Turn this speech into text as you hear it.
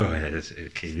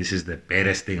this is the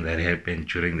baddest thing that happened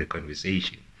during the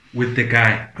conversation. With the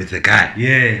guy? With the guy.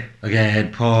 Yeah. Okay, I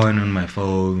had porn on my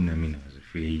phone. I mean, I was a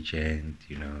free agent,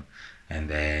 and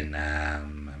then,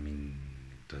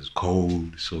 it was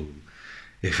cold, so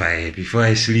before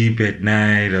I sleep at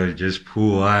night, I'll just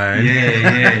pour one.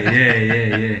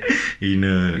 Yeah.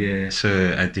 Yeah.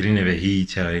 So I didn't have a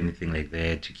heater or anything like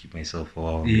that to keep myself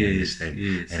warm. Yes, you understand?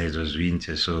 yes. And it was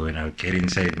winter, so when I would get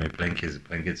inside my blankets, the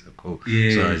blankets are cold.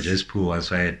 Yes. So I just pour one.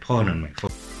 So I had porn on my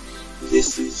phone.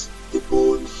 This is the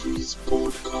Born Freeze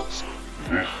podcast.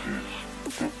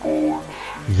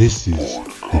 This is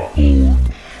the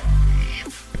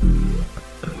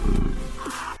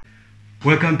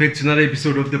Welcome back to another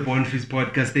episode of the Born Freeze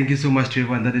podcast. Thank you so much to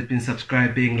everyone that has been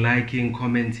subscribing, liking,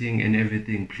 commenting, and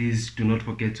everything. Please do not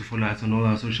forget to follow us on all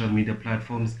our social media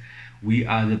platforms. We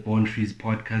are the Born Freeze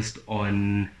podcast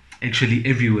on actually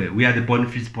everywhere. We are the Born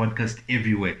Freeze podcast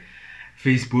everywhere.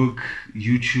 Facebook,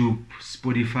 YouTube,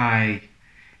 Spotify,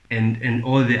 and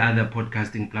all the other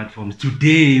podcasting platforms.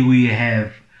 Today we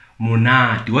have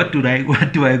Monati. What do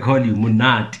I call you?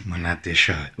 Monati. Monati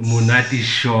Shots. Monati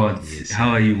Shots. Yes, How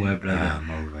are you, my brother? I'm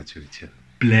over to it.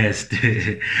 Blessed.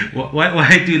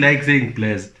 Why do you like saying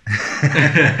blessed?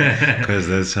 Because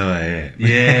that's how I am.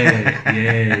 Yeah.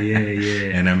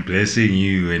 And I'm blessing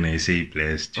you when I say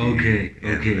blessed to Okay. you.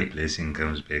 And the blessing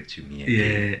comes back to me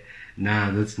again. Yeah.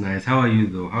 Nah, that's nice. How are you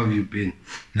though? How have you been?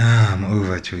 Nah, I'm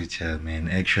over Twitter, man.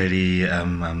 Actually,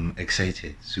 I'm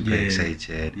excited, super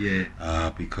excited.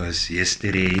 Yeah. Because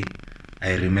yesterday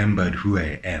I remembered who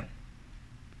I am.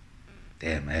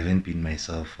 Damn, I haven't been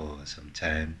myself for some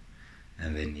time.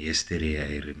 And then yesterday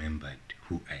I remembered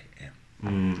who I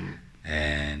am.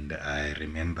 And I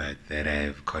remembered that I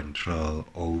have control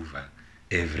over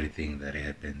everything that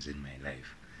happens in my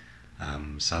life.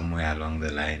 Somewhere along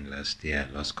the line last year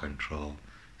I lost control,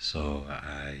 so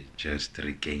I just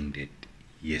regained it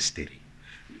yesterday.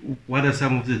 What are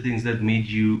some of the things that made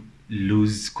you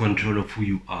lose control of who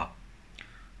you are?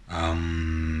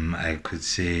 I could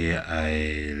say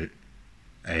I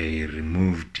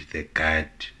removed the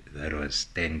guard that was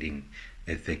standing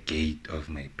at the gate of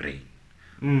my brain,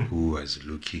 who was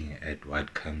looking at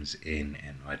what comes in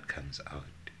and what comes out.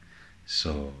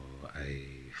 So I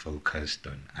focused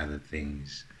on other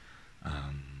things.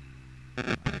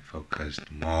 I focused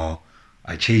more.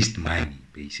 I chased money,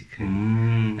 basically.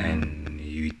 And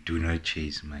you do not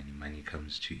chase money. Money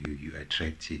comes to you. You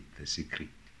attract it. The secret.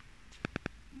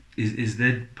 Is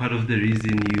that part of the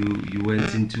reason you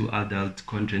went into adult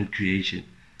content creation?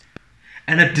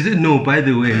 And I didn't know, by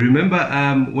the way. Remember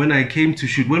when I came to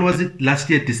shoot, when was it? Last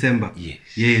year, December?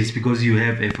 Yes, because you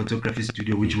have a photography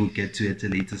studio, which we'll get to at a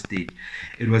later stage.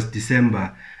 It was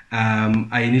December.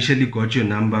 I initially got your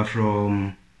number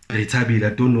from Retabile. I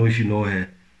don't know if you know her.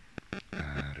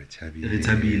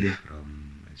 Retabile.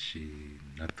 From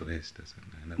Northwest or something.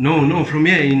 No, from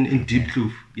here in Deep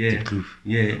Kloof. Yeah. Deep Kloof.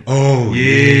 Yeah. Oh,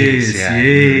 yes.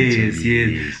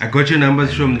 I got your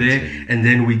numbers from there, and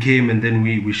then we came and then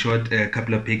we shot a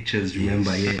couple of pictures,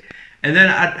 remember? Yes. Yeah. And then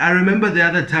I remember the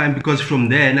other time, because from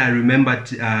then I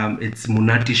remembered it's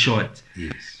Monati Shot.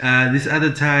 Yes. This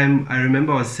other time I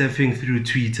remember I was surfing through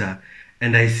Twitter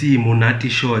and I see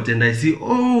Monati Shot and I see,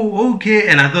 oh, okay.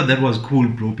 And I thought that was cool,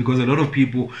 bro, because a lot of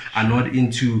people are not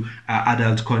into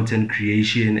adult content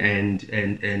creation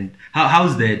and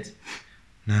how's that?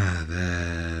 Nah,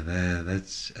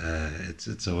 that's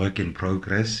it's a work in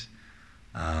progress.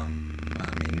 I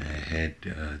had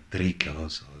 3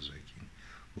 girls I was working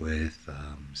with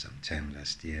sometime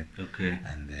last year. Okay.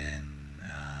 And then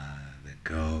the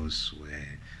girls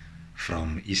were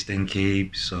from Eastern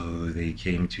Cape, so they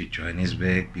came to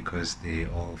Johannesburg because they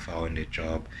all found a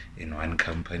job in one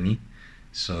company.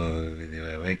 So they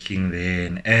were working there,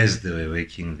 and as they were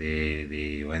working there,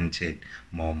 they wanted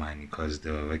more money because they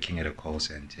were working at a call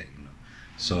center,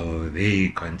 So they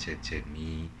contacted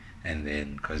me, and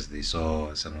then because they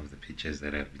saw some of the pictures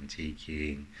that I've been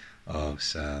taking of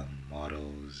some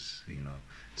models,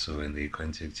 So when they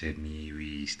contacted me,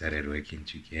 we started working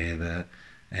together,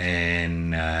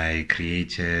 and I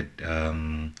created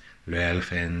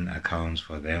Loyalfans accounts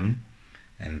for them,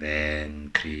 and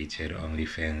then created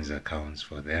Onlyfans accounts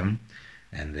for them.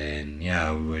 And then,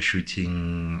 we were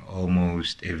shooting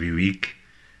almost every week,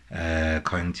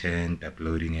 content,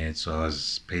 uploading it. So I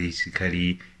was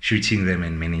basically shooting them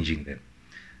and managing them.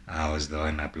 I was the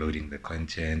one uploading the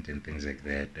content and things like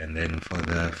that. And then for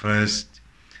the first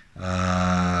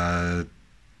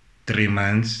 3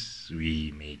 months,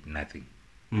 we made nothing.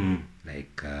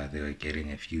 Like they were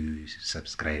getting a few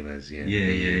subscribers. Yeah.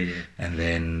 And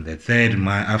then the third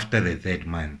month, after the third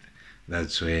month,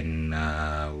 That's when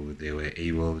they were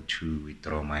able to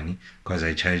withdraw money because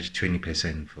I charged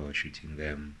 20% for shooting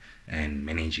them and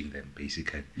managing them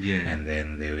basically. Yeah. And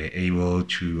then they were able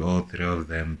to, all three of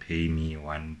them, pay me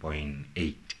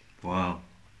 1.8. Wow.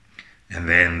 And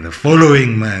then the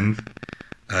following month,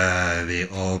 they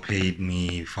all paid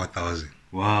me 4,000.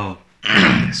 Wow.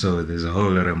 So there's a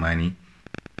whole lot of money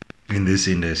in this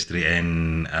industry,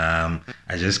 and I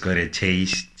just got a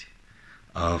taste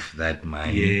of that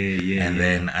money. And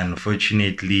then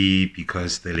unfortunately,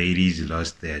 because the ladies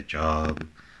lost their job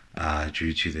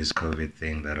due to this COVID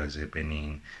thing that was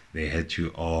happening, they had to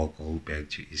all go back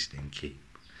to Eastern Cape.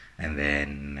 And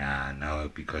then now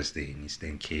because they're in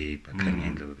Eastern Cape, I can't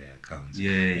handle their accounts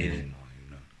anymore,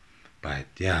 you know. But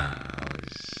yeah,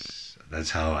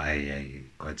 that's how I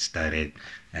got started.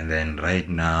 And then right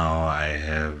now I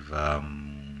have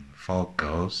 4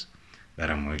 girls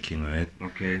that I'm working with.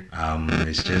 Okay.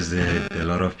 It's just that a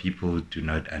lot of people do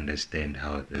not understand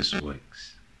how this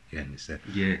works. You understand?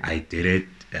 Yeah. I did it,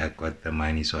 I got the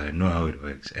money, so I know how it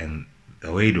works. And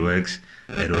the way it works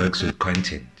with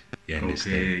content. You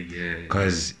understand? Okay, yeah.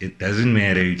 Because it doesn't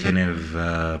matter, you can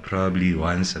have probably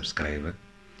 1 subscriber,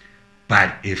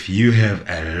 but if you have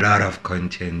a lot of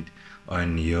content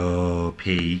on your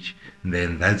page,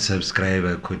 then that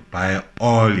subscriber could buy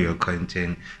all your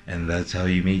content, and that's how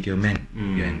you make your men.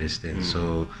 You understand?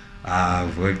 So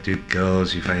I've worked with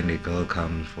girls. You find a girl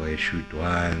comes for a shoot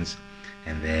once,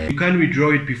 and then You can't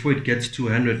withdraw it before it gets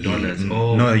 $200.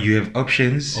 Oh. no, you have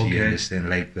options. Okay. You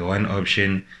understand? Like the one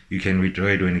option, you can withdraw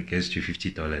it when it gets to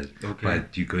 $50. Okay.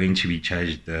 But you're going to be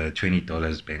charged the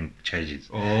 $20 bank charges.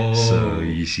 Oh. So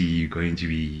you see, you're going to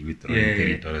be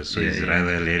withdrawing $30. So it's yeah.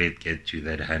 rather let it get to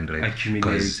that 100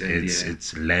 because Accumulate,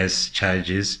 it's less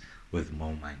charges with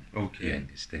more money. Okay. You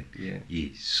understand? Yeah.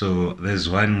 Yes. So there's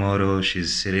one model.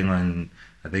 She's sitting on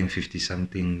I think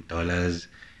 $50-something.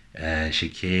 She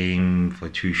came for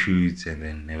 2 shoots and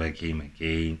then never came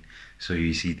again. So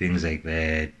you see things like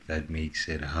that makes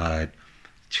it hard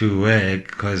to work,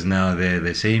 because now they're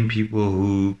the same people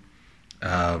who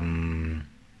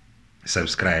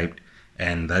subscribed,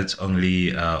 and that's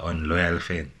only on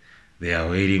Loyalfans. They are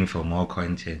waiting for more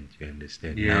content, you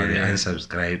understand? Now they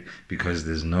unsubscribe because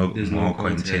there's no more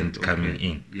content coming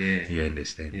in. Yeah. You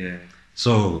understand? Yeah.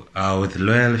 So with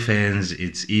Loyalfans,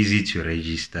 it's easy to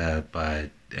register,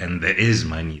 and there is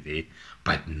money there,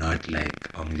 but not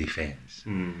like Onlyfans.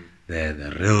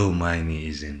 The real money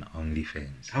is in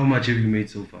Onlyfans. How much have you made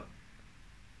so far?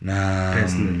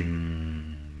 Personally?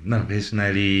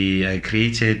 Personally, I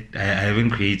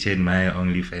haven't created my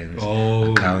Onlyfans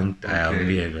account. I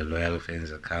only have a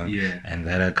Loyalfans account. Yeah. And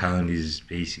that account is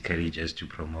basically just to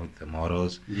promote the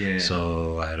models. Yeah.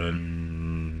 So I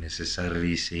don't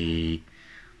necessarily say.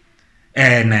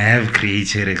 And I have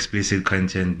created explicit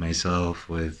content myself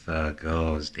with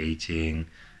girls dating.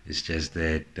 It's just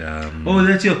that. Oh,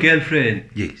 that's your girlfriend?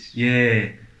 Yes. Yeah.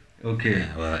 Okay.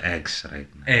 Well, ex right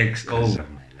now. Ex. Because Oh. of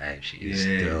my life. She is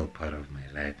still part of my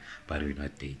life, but we're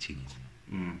not dating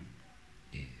anymore.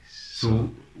 Yes.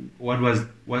 So, what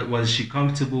was she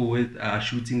comfortable with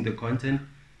shooting the content?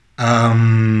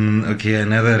 Okay,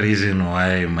 another reason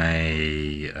why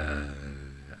my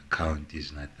account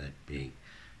is not that big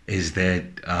is that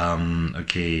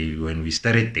okay, when we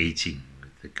started dating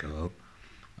with the girl,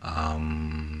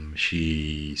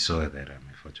 she saw that I'm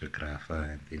a photographer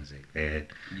and things like that.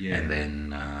 Yeah. And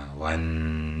then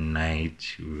one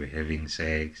night we were having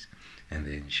sex, and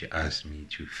then she asked me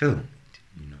to film it.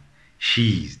 You know,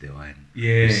 she's the one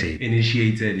Yeah. who said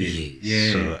Initiated it. yes.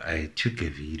 Yeah. So I took a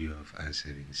video of us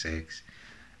having sex,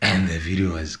 and the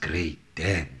video was great.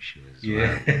 Damn, she was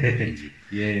wild in the video.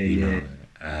 You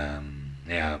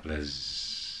know,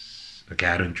 plus okay,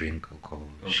 I don't drink alcohol.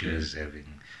 She Okay. was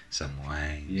having some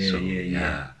wine. Yeah, so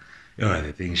yeah.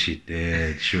 the thing she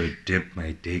did, she would dip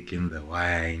my dick in the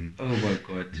wine, Oh my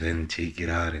God. then take it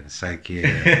out and suck it.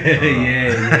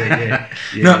 Yeah.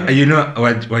 No, you know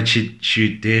what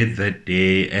she did that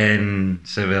day and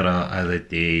several other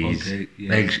days. Okay,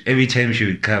 yeah. Like every time she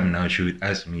would come now, she would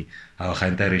ask me how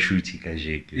Khantare shoot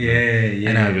Yeah.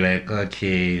 and I'd be like,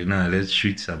 okay, no, let's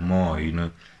shoot some more, you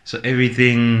know. So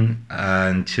everything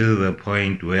until the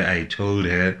point where I told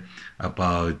her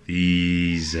about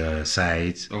these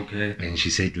sites, Okay. and she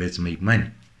said, let's make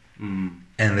money. Mm.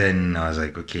 And then I was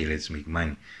like, okay, let's make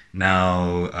money.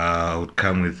 Now I would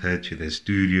come with her to the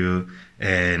studio,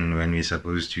 and when we're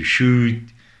supposed to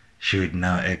shoot, she would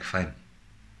now act funny.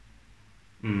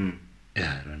 Mm.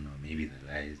 Yeah, I don't know, maybe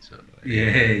the lights or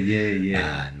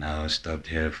Yeah. now stopped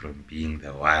her from being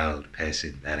the wild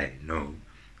person that I know.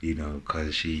 you know,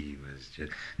 because she was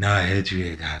just, no, I had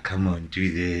to, like, come on,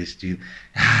 do this,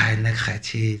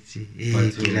 nakgatetse,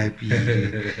 But so- ke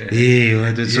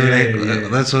lapile. So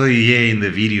like, that's all you hear in the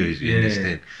videos, you Yeah.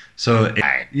 understand? So,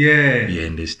 Yeah. you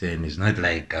understand? It's not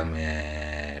like I'm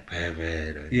a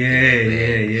pervert or anything Yeah, like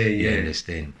that. yeah, You yeah.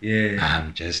 understand? Yeah.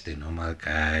 I'm just a normal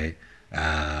guy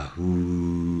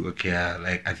who,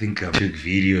 like, I think I took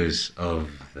videos of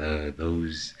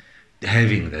those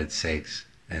having that sex,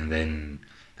 and then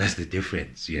that's the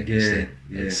difference. You understand?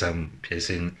 Yeah. That some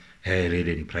person had it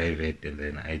in private, and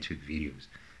then I took videos.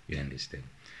 You understand?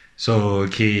 So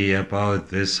about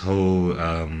this whole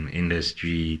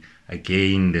industry,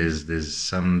 again, there's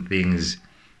some things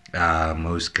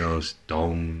most girls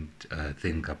don't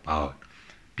think about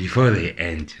before they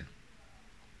enter.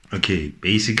 Okay,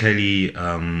 basically,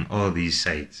 all these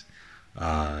sites,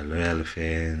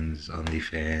 Loyalfans,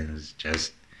 Onlyfans,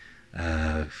 just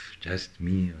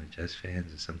me or just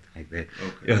fans or something like that.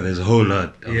 Okay. Yeah, there's a whole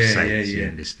lot of Yeah, sites. yeah, You yeah.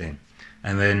 understand?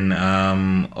 And then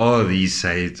all these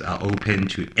sites are open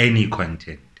to any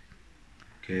content.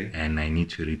 Okay. And I need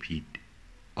to repeat,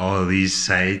 all these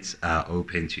sites are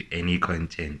open to any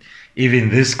content. Even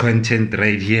this content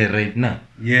right here, right now.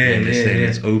 Yeah, You understand? yeah.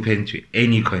 It's open to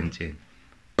any content.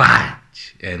 But,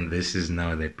 and this is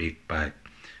now the big but,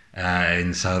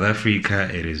 in South Africa,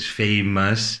 it is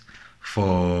famous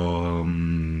for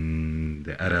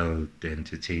the adult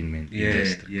entertainment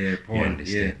industry. Yeah, You porn.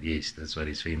 understand? Yes, that's what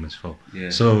it's famous for. Yeah.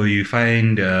 So you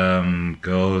find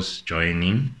girls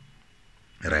joining,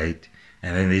 right?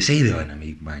 And then they say they want to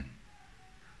make money.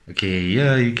 Okay,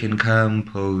 yeah, you can come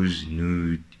pose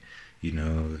nude, you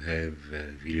know, have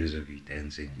videos of you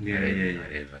dancing, Yeah,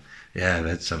 whatever. Yeah,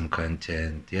 that's some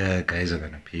content. Yeah, guys are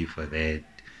gonna pay for that.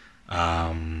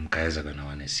 Guys are gonna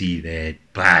wanna see that,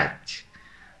 but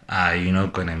you're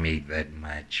not gonna make that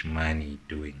much money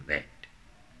doing that.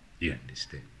 You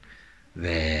understand?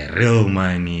 The real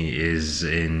money is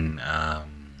in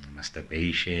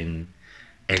masturbation,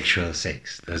 actual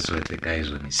sex. That's what the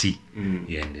guys wanna see.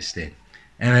 You understand?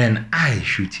 And then I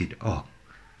shoot it all.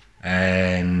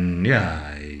 And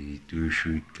yeah, I do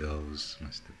shoot girls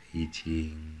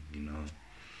masturbating, you know.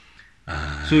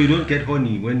 So you don't get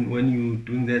horny when you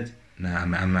doing that? No,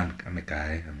 I'm a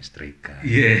guy. I'm a straight guy.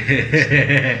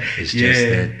 Yeah. It's just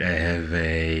that I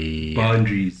have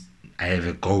Boundaries. I have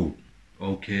a goal. You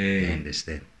Okay.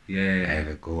 understand? I Yeah. have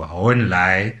a goal. I won't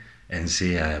lie and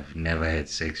say I've never had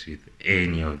sex with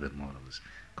any of the models,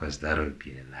 because that would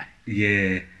be a lie.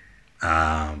 Yeah.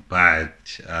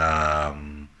 But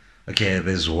okay,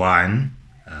 there's one,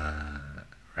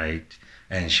 right?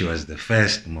 And she was the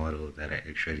first model that I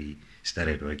actually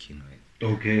started working with.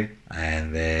 Okay.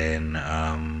 And then,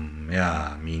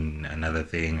 yeah, I mean, another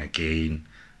thing again,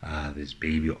 there's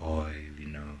baby oil, you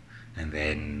know. And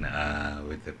then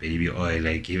with the baby oil,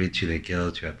 I give it to the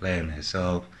girl to apply on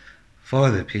herself for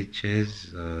the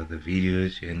pictures, the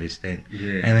videos, you understand?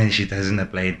 Yeah. And then she doesn't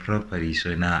apply it properly,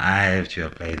 so now I have to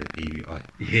apply the baby oil.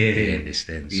 Yeah. You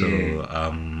understand? So I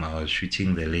was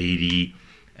shooting the lady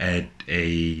at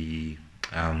a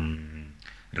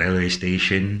railway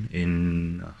station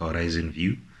in Horizon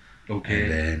View. Okay.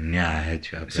 And then yeah, I had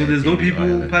to apply. So there's no baby oil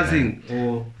people and passing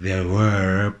or there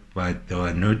were, but there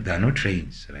are no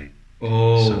trains, right?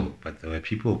 oh So, but there were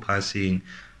people passing.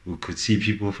 We could see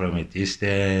people from a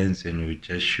distance, and we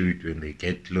just shoot. When they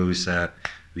get closer,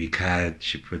 we cut.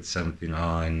 She puts something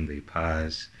on. They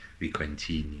pass. We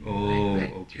continue. oh like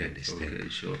that, okay. you understand? Okay,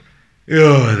 sure.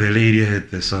 Yo, the lady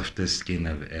had the softest skin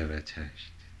I've ever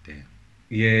touched. Damn.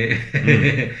 Yeah.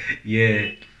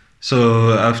 Yeah.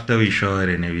 So after we shot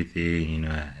and everything, you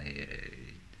know,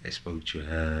 I spoke to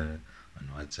her on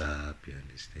WhatsApp. You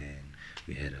understand?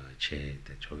 We had our chat.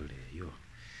 I told her, yo,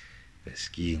 the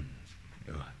skin.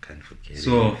 Oh, I can't forget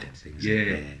Soft, it and things yeah.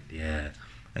 like that. Yeah.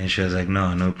 And she was like,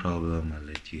 no problem, I'll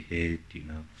let you hit, you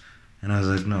know. And I was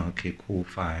like, no, okay, cool,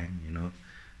 fine, you know.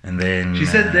 And then She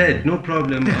said that, no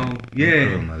problem. Oh, no yeah.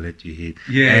 problem, I'll let you hit.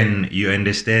 Yeah. And you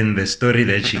understand the story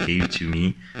that she gave to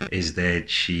me is that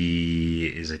she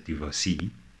is a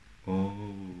divorcee. Oh.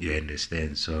 You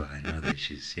understand? So I know that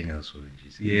she's single, so when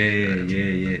she says,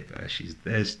 Yeah. she's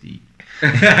thirsty.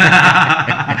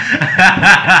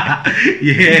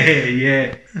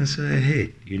 Yeah. And so I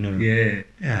hit, you know. Yeah.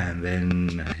 Yeah, and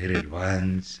then I hit it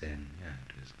once, and yeah,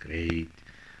 it was great.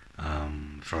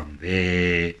 From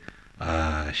there,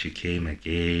 she came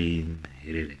again, I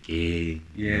hit it again.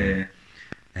 you know. Yeah.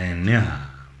 And yeah,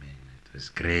 I mean, it was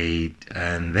great.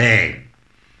 And then,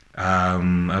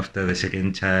 after the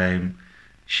second time,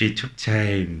 she took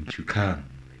time to come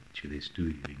like, to the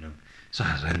studio, you know. So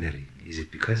I was wondering, is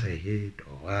it because I hit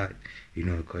or what? You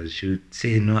know, because she would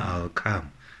say, no, I'll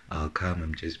come. I'll come,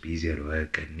 I'm just busy at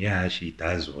work. And yeah, she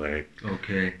does work.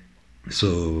 Okay. So,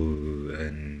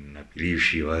 and I believe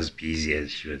she was busy,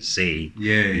 as she would say.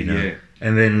 Yeah, you know. yeah.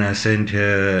 And then I sent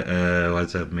her a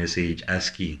WhatsApp message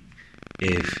asking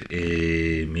if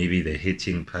maybe the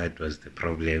hitting part was the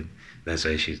problem. That's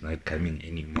why she's not coming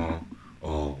anymore,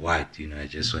 or what. I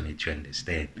just wanted to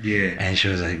understand. Yeah. And she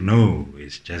was like, no,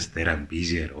 it's just that I'm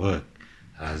busy at work.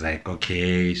 I was like,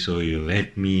 okay, so you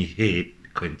let me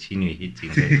continue hitting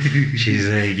that. She's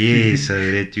like, yes, I'll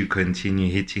let you continue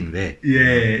hitting that.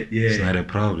 Yeah, yeah. It's not a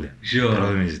problem. Sure. The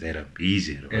problem is that I'm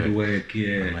busy at work. At work,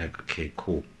 yeah. I'm like, okay,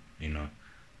 cool.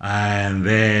 And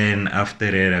then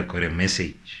after that, I got a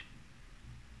message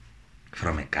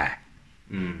from a guy.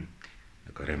 I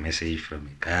got a message from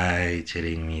a guy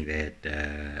telling me that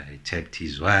I tapped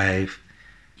his wife.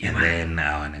 And then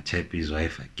I want to tap his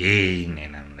wife again.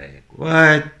 And I'm like,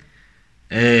 what?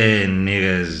 And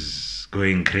niggas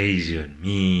going crazy on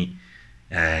me,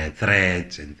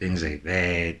 threats and things like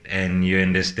that. And you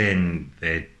understand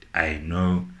that I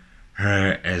know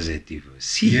her as a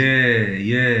divorcee.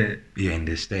 Yeah. You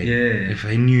understand? Yeah. If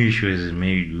I knew she was a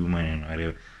married woman and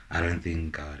whatever, I don't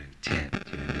think I would have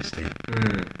tapped. You understand?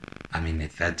 I mean,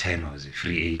 at that time I was a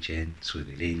free agent, so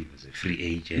the lady was a free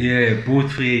agent. Yeah,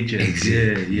 both free agents.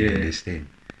 Exactly. Yeah. You understand?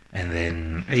 And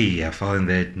then, I found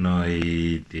that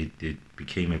it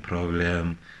became a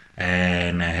problem,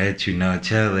 and I had to now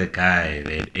tell the guy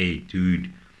that, hey, dude,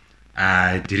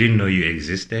 I didn't know you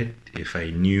existed. If I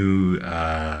knew,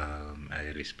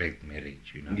 I respect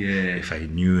marriage. Yeah. If I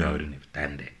knew, I wouldn't have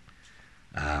done that.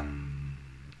 And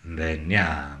then,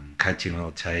 I'm cutting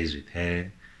all ties with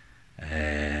her,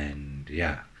 and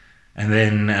and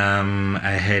then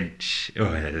I had,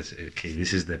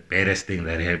 this is the baddest thing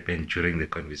that happened during the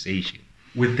conversation.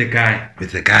 With the guy?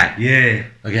 Yeah.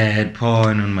 Okay, I had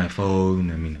porn on my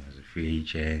phone. I mean, I was a free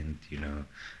agent,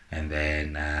 and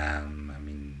then,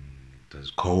 it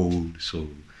was cold, so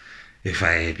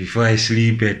before I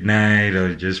sleep at night,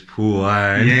 I'll just pull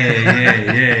one.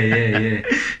 Yeah.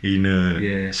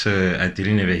 Yeah. So I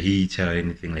didn't have a heater or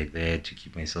anything like that to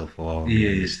keep myself warm.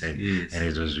 Yes. And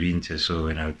it was winter, so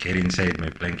when I would get inside my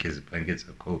blankets, the blankets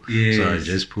are cold. Yes. So I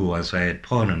just pull one. So I had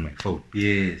porn on my phone.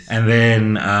 Yes. And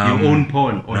then your own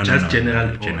porn or no, general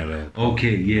porn? General porn.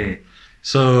 Okay, yeah.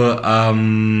 So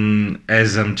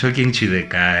as I'm talking to the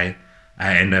guy,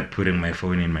 I end up putting my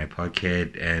phone in my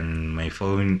pocket, and my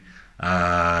phone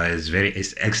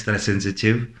is extra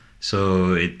sensitive,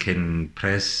 so it can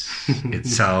press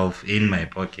itself in my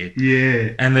pocket.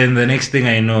 Yeah. And then the next thing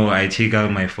I know, I take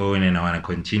out my phone and I want to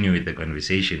continue with the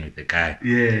conversation with the guy.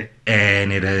 Yeah.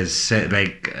 And it has said,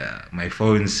 my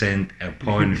phone sent a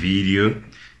porn video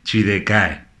to the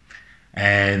guy.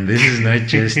 And this is not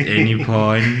just any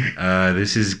porn.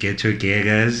 This is ghetto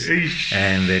gaggers,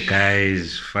 and the guy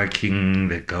is fucking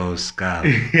the girl's skull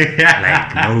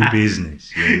like no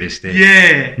business. You understand?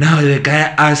 Yeah. Now the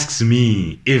guy asks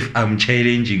me if I'm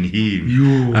challenging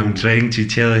him. I'm trying to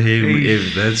tell him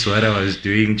if that's what I was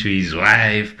doing to his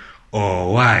wife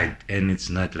or what, and it's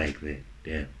not like that.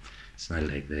 Yeah, it's not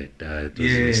like that. It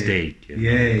was a mistake.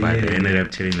 But I ended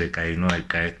up telling the guy, what,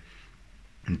 guy?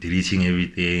 I'm deleting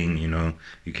everything,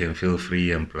 you can feel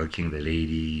free. I'm blocking the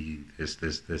lady, this.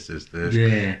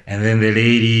 Yeah. And then the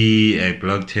lady, I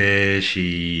blocked her.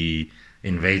 She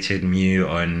invited me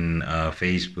on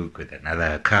Facebook with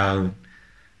another account.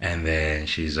 And then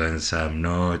she's on some,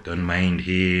 no, don't mind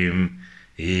him.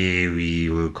 Hey, we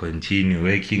will continue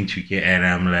working together. And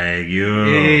I'm like,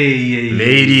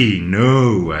 lady,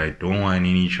 no, I don't want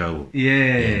any trouble.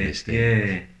 Yeah.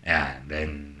 Yeah,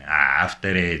 then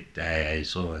after it, I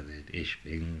saw that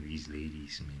being these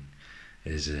ladies,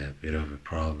 is a bit of a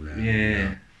problem.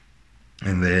 Yeah.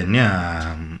 And then,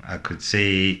 I could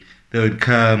say they would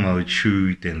come, I would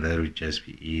shoot, and that would just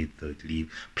be it. They would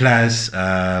leave. Plus,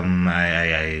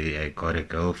 I got a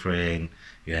girlfriend,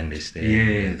 you understand?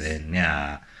 Yes. And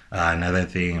then, another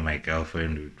thing, my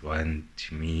girlfriend would want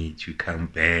me to come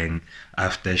bang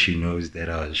after she knows that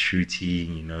I was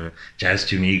shooting, just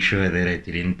to make sure that I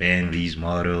didn't bang these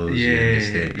models. You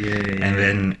understand? And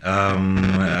then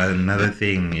another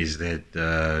thing is that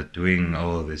doing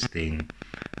all this thing,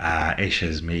 Ash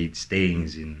has made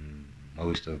stains in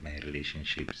most of my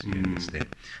relationships. You understand?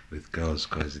 With girls,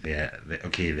 because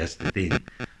that's the thing.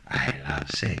 I love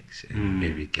sex, and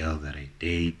every girl that I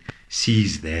date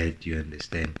sees that, you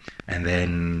understand, and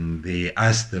then they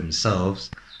ask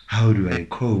themselves, how do I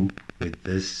cope with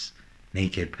this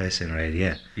naked person right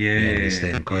here? You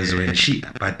understand? Because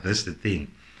but that's the thing,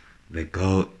 the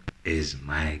girl is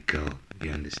my girl,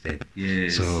 you understand?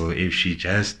 Yes. So if she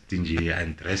just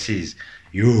undresses,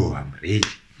 I'm ready.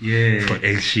 Yeah. for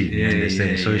action. You Yeah,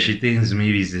 understand? yeah, So yeah. she thinks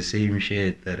maybe it's the same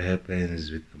shit that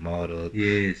happens with the model,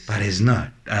 Yes. but it's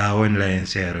not. I won't lie and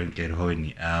say I don't get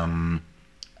horny.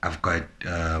 I've got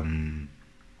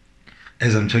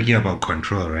as I'm talking about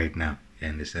control right now. You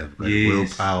understand? I've got Yes,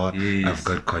 willpower. yes. I've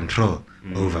got control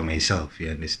over myself. You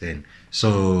understand?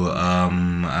 So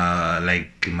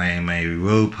like my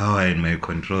willpower and my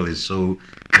control is so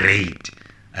great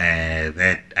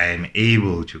that I'm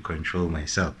able to control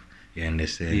myself. You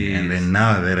understand? And Yes. then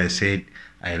now that I said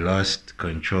I lost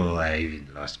control, I even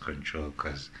lost control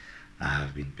because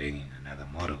I've been banging another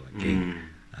model again.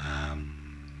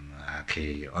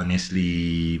 Okay,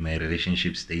 honestly, my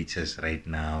relationship status right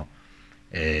now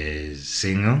is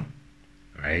single,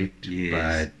 right?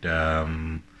 Yes.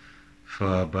 But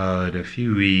for about a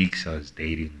few weeks, I was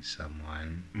dating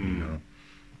someone, you know.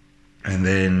 And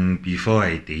then before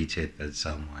I dated that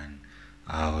someone,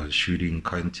 I was shooting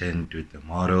content with the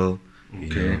model, you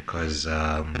Okay. know, because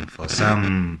for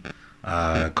some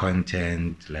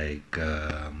content, like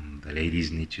the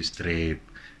ladies need to strip,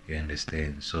 you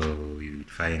understand? So you would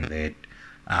find that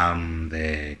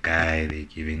the guy they're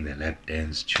giving the lap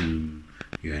dance to,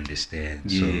 you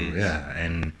understand? So Yes. yeah,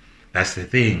 and that's the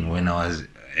thing. When I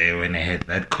had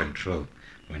that control,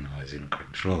 when I was in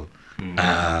control,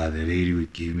 the lady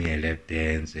would give me a lap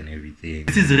dance and everything.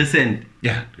 This is recent.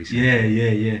 Yeah,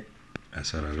 recently. Yeah. I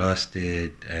sort of lost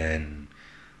it, and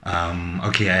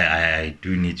okay, I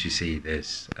do need to say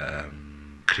this.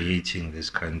 Creating this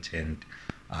content,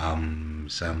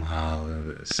 somehow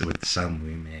with some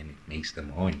women, it makes them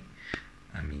horny.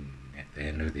 I mean, at the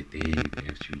end of the day, they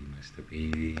have to be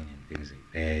masturbating and things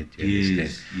like that. You Yes,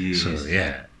 understand? So yes.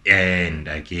 yeah, and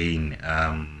again,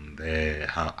 the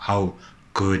how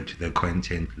good the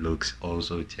content looks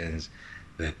also turns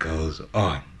the girls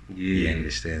on. You Yes.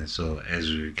 understand? So as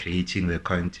we were creating the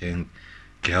content,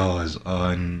 girl was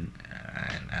on,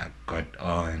 and I got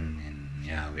on, and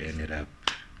yeah, I ended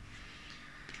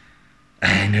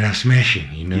up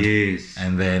smashing, you know. Yes.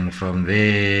 And then from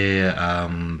there,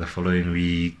 the following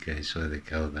week, I saw the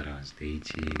girl that I was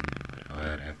dating,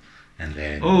 whatever, and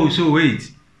then Oh, so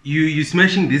wait. You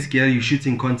smashing this girl you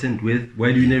shooting content with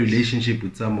while you're in a Yes. relationship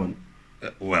with someone?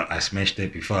 well, I smashed her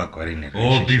before I got in a relationship.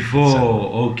 Oh, with someone.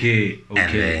 before. Okay.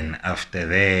 And then after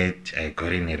that, I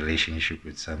got in a relationship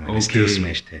with someone. I Okay. still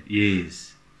smashed her.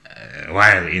 Yes.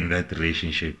 While in that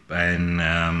relationship, and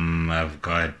I've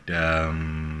got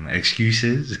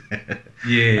excuses.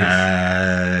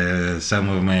 Yes. Some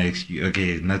of my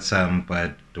okay, not some,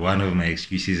 but one of my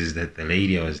excuses is that the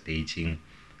lady I was dating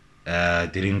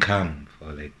didn't come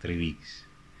for like 3 weeks.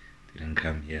 Didn't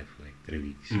come here for like 3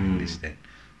 weeks. You understand?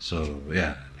 So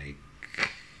yeah, like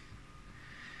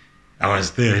I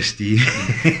was thirsty.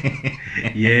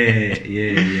 Yeah.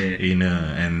 You know,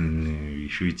 and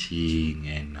shooting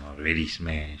and already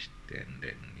smashed, and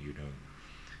then you know,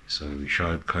 so we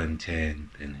shot content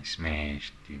and I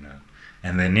smashed, you know,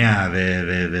 and then yeah,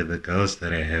 the girls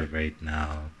that I have right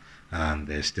now,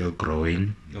 they're still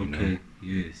growing. You know? Okay.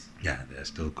 Yes. Yeah, they're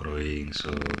still growing.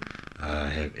 So I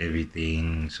have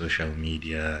everything, social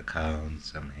media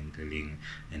accounts, I'm handling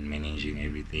and managing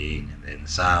everything. And then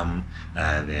some,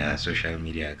 their social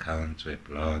media accounts were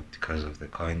blocked because of the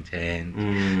content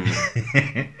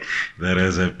that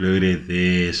was uploaded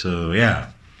there. So yeah,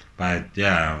 but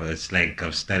yeah, it's like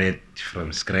I've started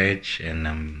from scratch and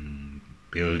I'm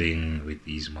building with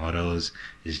these models.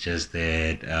 It's just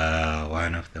that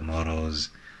one of the models,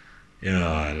 you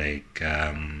know, like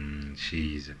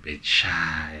she's a bit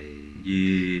shy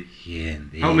Yeah. here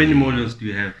and there. How many models do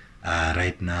you have?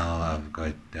 Right now I've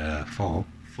got 4.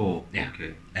 4. Yeah.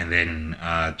 Okay. And then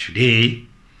today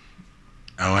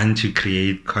I want to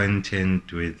create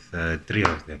content with 3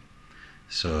 of them.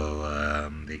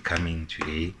 So they're coming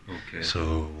today. Okay.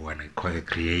 So when I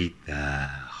create the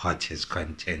hottest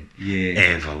content Yeah.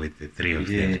 ever with the 3 of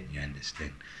Yeah. them, you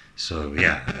understand? So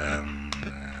yeah,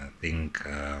 I think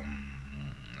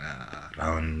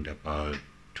around about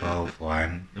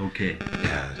 12-1. Okay.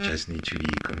 Yeah, just need to be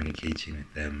communicating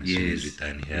with them as soon as Yes. we're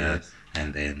done here. Yes.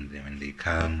 And then when they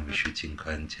come, we're shooting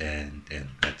content, and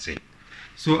that's it.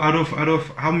 So out of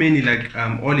how many, like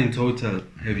all in total,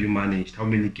 have you managed? How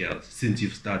many girls since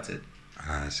you've started?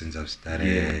 Since I've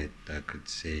started, I could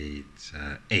say it's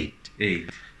 8. 8.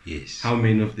 Yes. How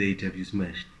many of the 8 have you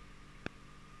smashed?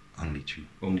 Only 2.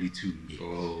 Only 2. Yes.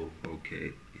 Oh,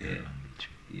 okay. Yeah, Yeah. only 2.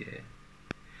 Yeah.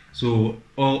 So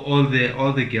all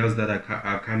the girls that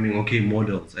are coming, okay,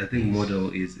 models. I think Yes.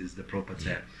 model is the proper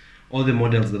term. All the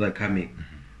models that are coming,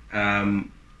 Mm-hmm.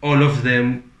 all of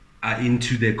them are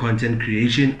into the content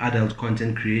creation, adult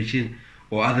content creation,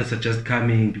 or others are just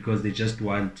coming because they just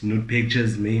want nude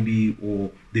pictures, maybe,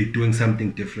 or they're doing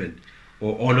something different,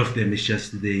 or all of them is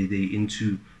just they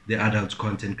into the adult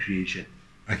content creation.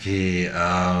 Okay,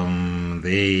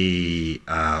 they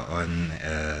are on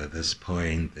this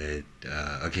point that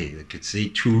okay, I could say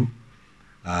two.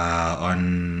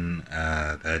 On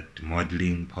that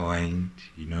modeling point,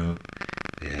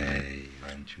 they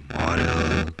want to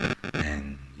model,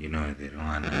 and they don't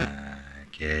wanna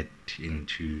get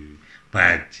into,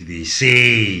 but they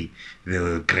say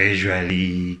they'll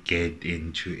gradually get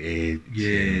into it,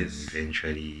 Yes. and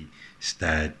eventually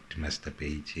start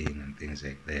masturbating and things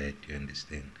like that. You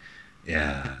understand?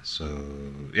 Yeah. So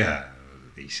yeah,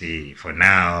 they say for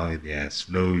now they are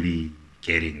slowly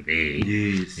getting there.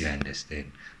 Yes. You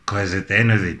understand? Because at the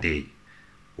end of the day,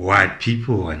 what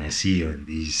people want to see on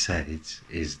these sites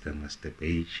is the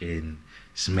masturbation,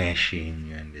 smashing.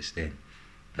 You understand?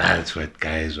 That's what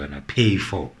guys want to pay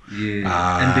for.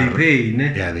 Yeah. And they pay,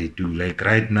 ne? Yeah, they do. Like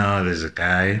right now, there's a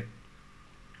guy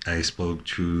I spoke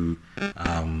to.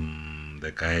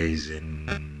 The guy is in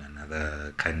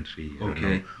another country. I don't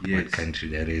know yes. what country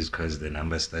that is because the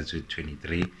number starts with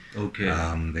 23. Okay.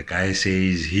 The guy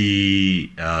says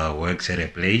he works at a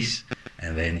place,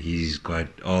 and then he's got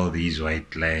all these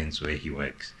white clients where he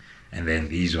works, and then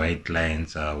these white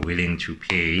clients are willing to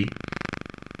pay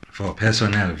for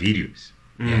personal videos.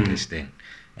 You understand?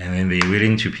 And then they're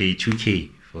willing to pay 2K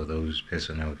for those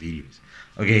personal videos.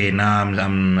 Okay, now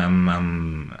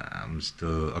I'm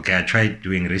still okay. I tried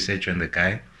doing research on the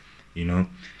guy,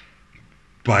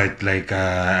 but like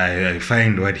I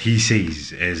find what he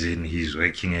says, as in he's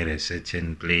working at a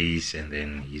certain place, and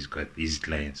then he's got these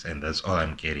clients, and that's all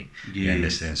I'm getting. You Yes.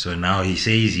 understand? So now he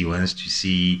says he wants to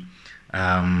see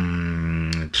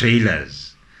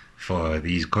trailers for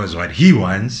these, because what he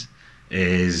wants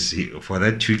is for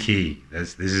that 2K.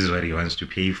 This is what he wants to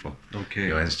pay for. Okay.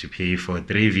 He wants to pay for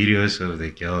 3 videos of the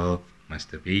girl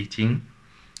masturbating,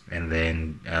 and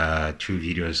then 2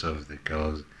 videos of the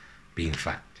girls being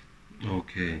fucked.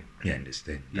 Okay. You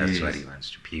understand? That's Yes. what he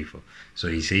wants to pay for. So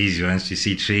he says he wants to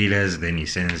see trailers, then he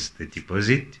sends the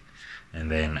deposit, and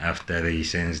then after he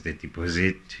sends the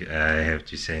deposit, I have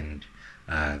to send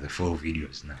the full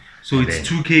videos now. So And it's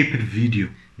then- 2K per video.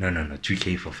 No,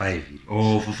 2K for 5 videos.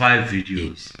 Oh, for 5 videos.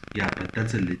 Yes. Yeah, but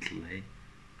that's a little, eh?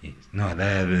 Yes. No,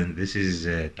 this is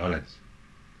dollars.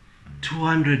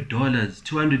 $200,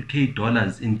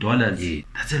 $200K in dollars. Yeah.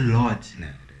 That's a lot. No,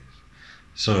 it is.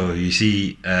 So you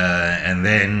see, and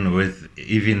then with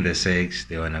even the sex,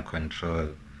 they wanna control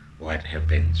what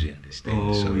happens. You understand?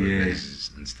 Oh, so yeah.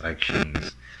 there's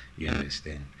instructions. You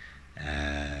understand?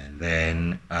 And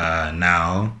then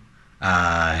now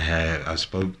I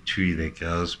spoke to the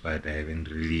girls, but I haven't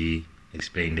really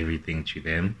explained everything to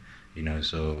them.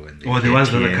 So when they Oh, the get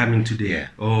ones that are here- coming today. Yeah.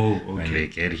 Oh, When they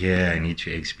okay. get here, I need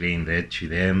to explain that to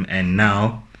them. And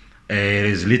now it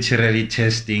is literally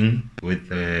testing with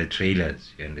the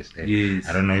trailers. You understand? Yes.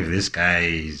 I don't know if this guy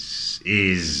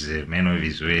is a man of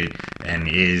his word and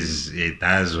it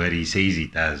does what he says he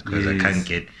does, because I Yes. can't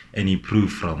get any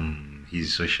proof from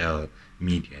his social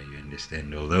media. You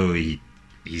understand? Although he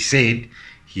said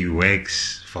he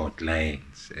works for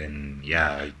clients, and yeah,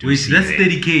 I do Wait, see that's that.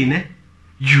 30K, ne?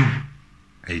 You.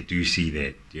 I do see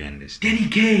that. You understand?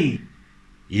 30K.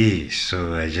 Yes,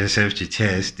 so I just have to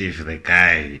test if the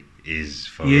guy is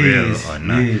for Yes, real or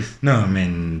not. yes. No,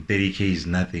 man, 30K is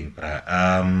nothing, bruh.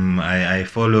 I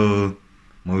follow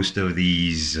most of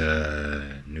these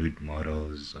nude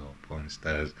models or porn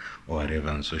stars or whatever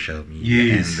on social media,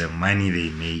 Yes. and the money they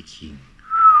making.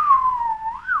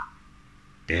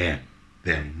 Damn,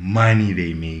 the money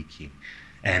they making.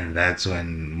 And that's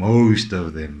when most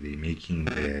of them, they making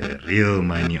the real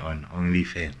money on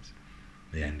Onlyfans.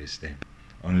 They understand.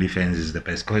 Onlyfans is the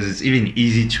best, because it's even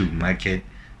easy to market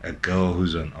a girl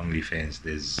who's on Onlyfans.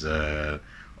 There's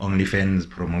OnlyFans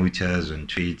promoters on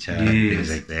Twitter and things Yes.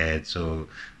 like that. So,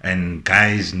 and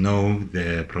guys know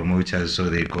the promoters, so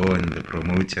they go on the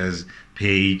promoters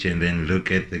page and then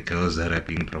look at the girls that are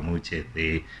being promoted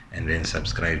there, and then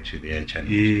subscribe to their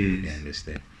channel. Yes. You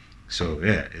understand? So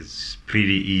yeah, it's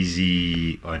pretty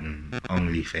easy on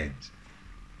OnlyFans.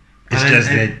 It's just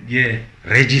that Yeah,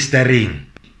 registering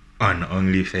on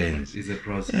OnlyFans. it's a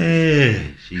process.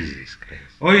 Jesus Christ.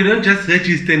 Oh, you don't just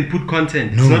register and put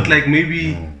content. No. It's not like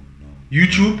maybe No.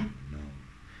 YouTube.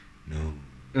 No.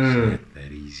 Uh. It's not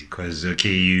that easy. Because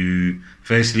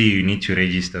firstly you need to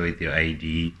register with your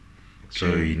ID. So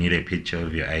Okay. you need a picture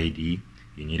of your ID.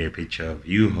 You need a picture of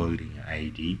you holding your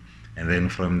ID. And then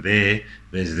from there,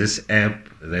 there's this app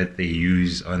that they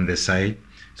use on the site.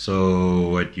 So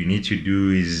what you need to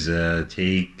do is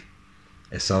take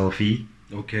a selfie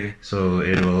Okay. So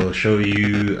it will show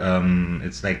you.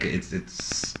 It's like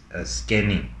it's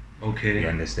scanning. You Okay.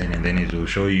 understand? And then it will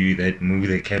show you that move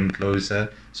the cam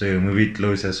closer. So you move it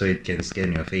closer so it can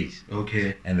scan your face.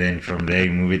 Okay. And then from there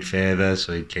you move it further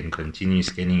so it can continue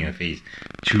scanning your face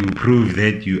to prove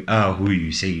that you are who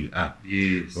you say you are.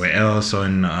 Yes. Where else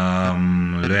on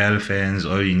Loyalfans,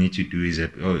 all you need to do is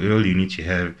all you need to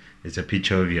have is a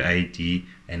picture of your ID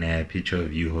and a picture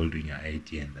of you holding your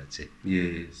ID, and that's it.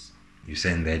 Yes. You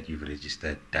send that, you've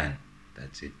registered, done.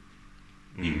 That's it.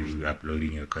 You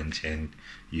uploading your content,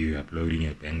 you uploading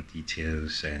your bank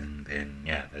details, and then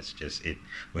yeah, that's just it.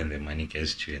 When the money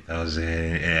gets to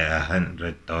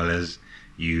 $100,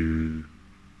 you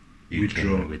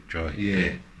can withdraw it.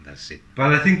 Yeah. That's it.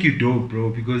 But I think you dope,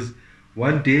 bro, because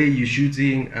one day you're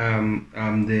shooting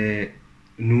the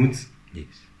nudes.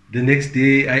 Yes. The next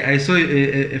day I saw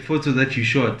a photo that you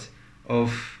shot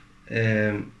of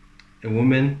a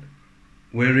woman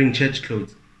wearing church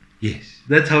clothes. Yes.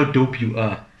 That's how dope you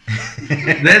are.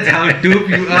 That's how dope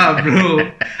you are,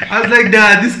 bro. I was like,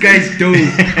 nah, this guy's dope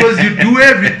because you do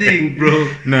everything, bro.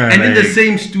 No, and in the like-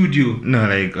 same studio. No,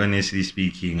 like honestly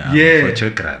speaking, I'm Yeah. a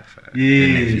photographer and a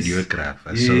Yes.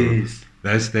 videographer. Yes. So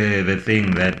that's the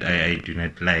thing that I do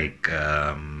not like.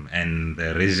 And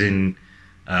the reason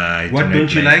I do What not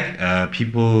don't you like?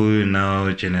 People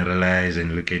now generalize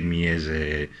and look at me as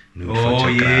a nude Oh,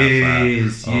 photographer.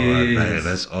 yes, or yes.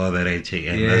 that's all that I take,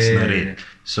 and that's not Yeah. it.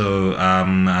 So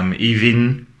I'm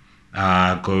even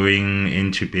going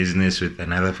into business with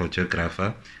another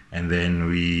photographer, and then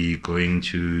we going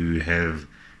to have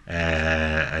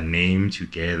a name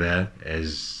together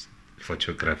as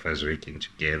photographers working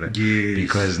together. Yes.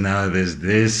 Because now there's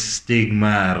this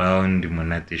stigma around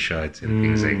monate shots and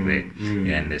things like that. Mm.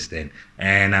 You understand?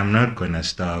 And I'm not gonna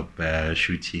stop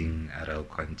shooting adult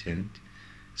content.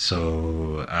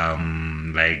 So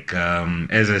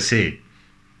as I said,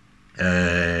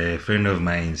 a friend of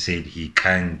mine said he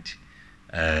can't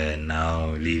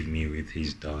now leave me with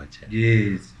his daughter.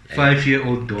 Yes. Like,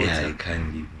 5-year-old daughter. Yeah, he can't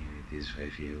leave me with his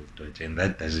 5-year-old daughter, and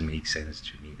that doesn't make sense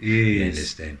to me. You Yes.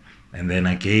 understand? And then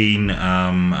again,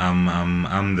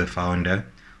 I'm the founder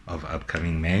of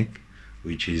Upcoming Mag,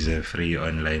 which is a free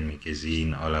online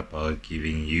magazine all about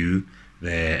giving you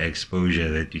the exposure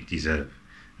that you deserve.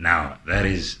 Now, that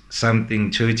is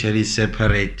something totally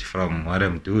separate from what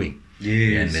I'm doing. You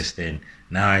Yes. understand?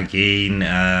 Now again,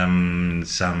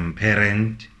 some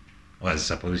parent was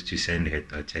supposed to send her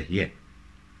daughter here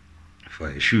for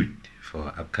a shoot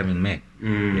for Upcoming Mag.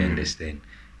 Mm. You understand?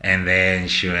 And then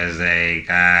she was like,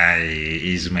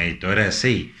 is my daughter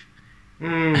safe?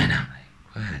 Mm. And I'm like,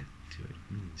 what do you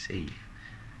mean safe?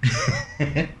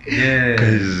 Yeah.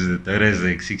 Because the daughter's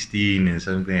like 16 and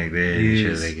something like that. And she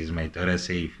was Yes. like, is my daughter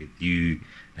safe with you?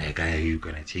 Like, are you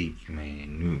gonna take my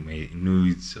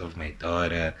nudes of my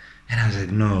daughter? And I was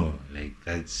like, no, like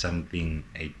that's something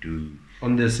I do.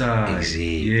 On the side.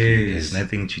 Exactly. Yes. There's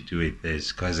nothing to do with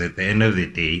this. Because at the end of the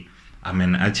day, I'm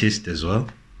an artist as well.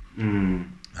 Mm.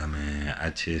 I'm an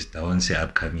artist. I won't say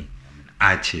upcoming. I'm an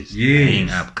artist. Yes. I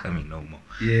ain't upcoming no more.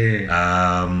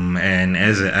 Yeah. And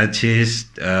as an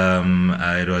artist,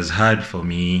 it was hard for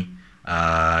me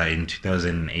in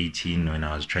 2018 when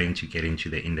I was trying to get into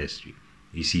the industry.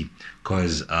 You see,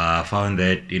 because I found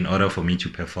that in order for me to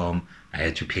perform, I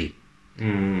had to pay.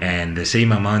 Mm. And the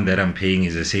same amount that I'm paying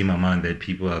is the same amount that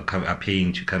people are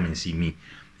paying to come and see me.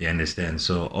 You understand?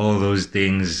 So all those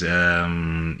things, got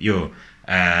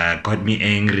me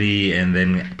angry. And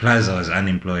then plus I was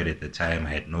unemployed at the time. I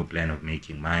had no plan of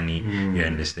making money. Mm. You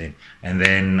understand? And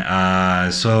then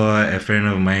saw a friend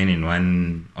of mine in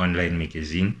one online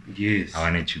magazine. Yes. I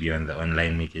wanted to be on the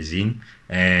online magazine,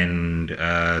 and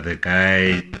the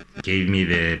guy gave me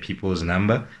the people's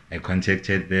number. I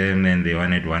contacted them, and they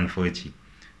wanted 140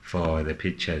 for the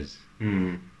pictures.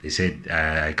 Mm. They said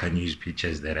I can't use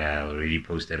pictures that are already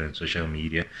posted on social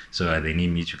media, so they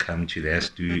need me to come to their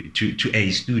to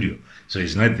a studio. So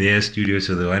it's not their studio,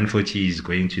 so the 140 is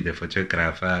going to the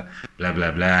photographer, blah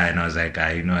blah blah. And I was like,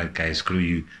 you know what, guys, screw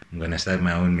you. I'm gonna start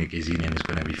my own magazine, and it's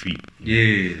gonna be free.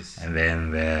 Yes. And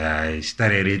then I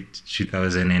started it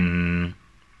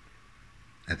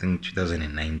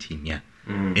 2019, yeah.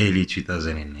 Mm. Early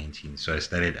 2019. So I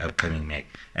started Upcoming Mag.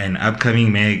 And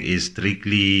Upcoming Mag is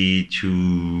strictly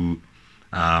to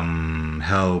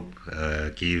help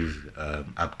give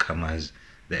upcomers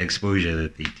the exposure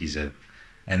that they deserve.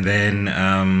 And then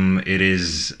it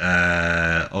is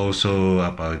also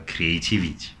about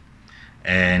creativity.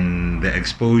 And the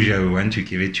exposure, we want to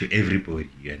give it to everybody,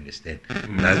 you understand?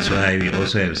 That's why we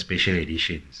also have special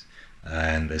editions.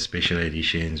 And the special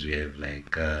editions, we have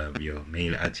like your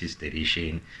male artist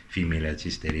edition, female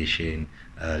artist edition,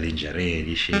 lingerie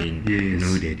edition, Yes.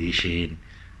 nude edition,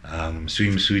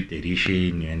 swimsuit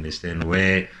edition, you understand,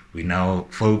 where we now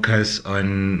focus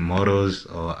on models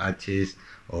or artists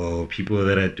or people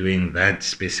that are doing that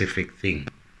specific thing,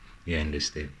 you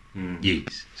understand.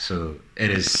 Yes, so it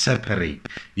is separate.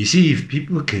 You see, if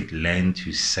people could learn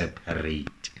to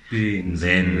separate, Things,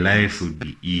 then yes. life would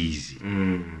be easy.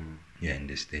 Mm. You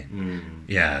understand? Mm.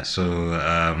 Yeah, so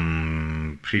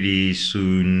pretty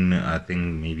soon, I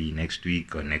think maybe next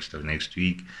week or next of next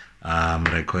week, I'm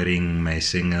recording my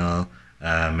single,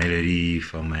 Melody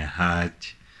for My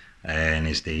Heart, and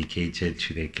it's dedicated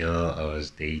to the girl I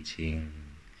was dating,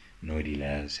 Nude.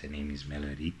 Her name is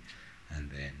Melody. And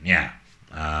then, yeah,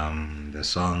 the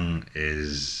song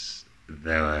is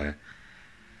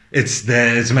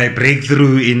it's my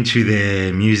breakthrough into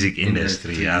the music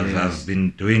industry. I've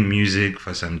been doing music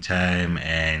for some time,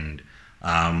 and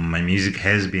my music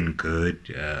has been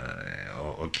good,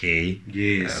 or okay.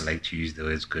 Yes. I like to use the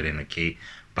words good and okay.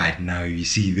 But now you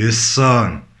see this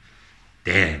song,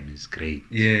 damn, it's great.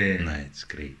 Yeah. No, it's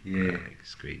great. Yeah.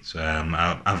 It's great. So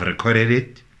I've recorded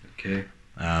it Okay.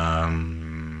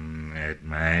 at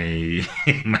my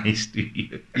my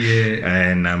studio. Yeah.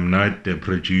 And I'm not a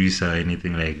producer or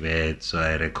anything like that, so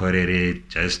I recorded it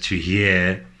just to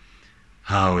hear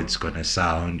how it's gonna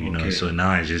sound, you know. Okay. So now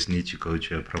I just need to go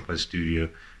to a proper studio,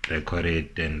 record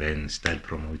it, and then start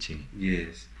promoting.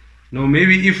 Yes. No,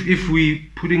 maybe if we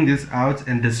putting this out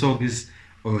and the song is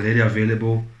already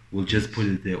available, we'll just put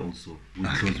it there also.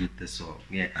 We'll close with the song.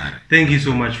 Yeah. Alright. Thank you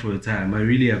so much for your time. I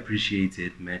really appreciate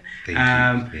it, man. Thank you.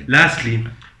 Thank you. Lastly,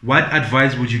 what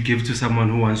advice would you give to someone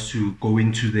who wants to go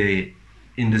into the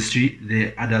industry,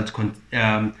 the adult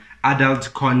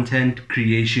content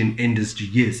creation industry?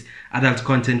 Yes, adult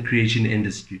content creation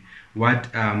industry. What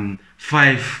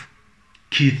 5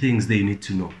 key things they need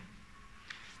to know?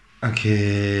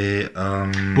 Okay.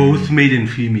 Both male and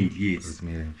female, yes. Both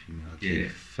male and female. Okay. Yeah.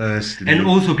 Firstly, And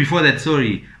also before that,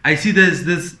 sorry, I see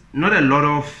there's not a lot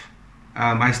of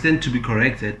I stand to be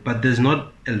corrected, but there's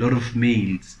not a lot of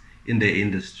males in the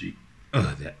industry.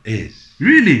 oh, there is.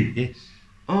 Really? Yes.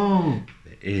 Oh.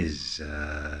 There is.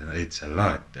 It's a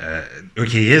lot.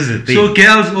 Okay, here's the thing. So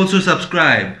girls also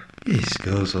subscribe. Yes,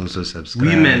 girls also subscribe.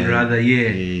 Women rather, yeah.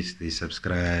 Yes, they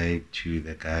subscribe to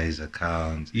the guys'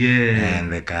 accounts. Yeah.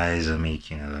 And the guys are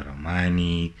making a lot of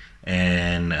money.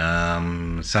 And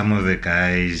some of the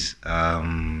guys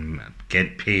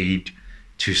get paid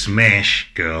to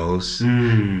smash girls.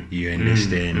 You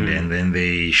understand? And then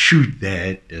they shoot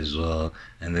that as well.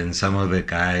 And then some of the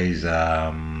guys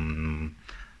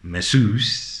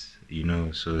masseuse, you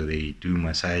know, so they do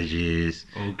massages.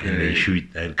 Okay. And they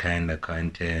shoot that kind of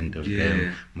content of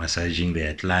them massaging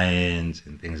their clients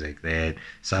and things like that.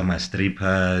 Some are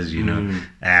strippers, you know.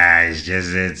 It's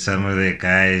just that some of the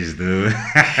guys do.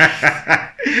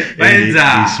 they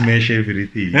smash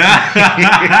everything.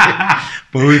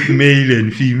 Both male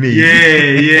and female.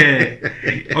 Yeah.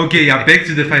 Okay, yeah, back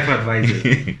to the 5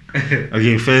 advices.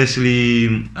 Okay,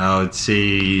 firstly, I would say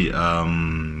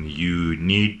you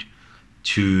need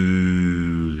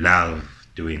to love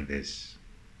doing this.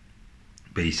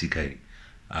 Basically,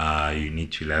 you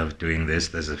need to love doing this.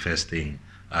 That's the first thing.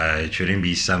 It shouldn't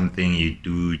be something you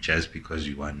do just because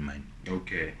you want money.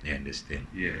 Okay. You understand?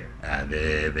 Yeah.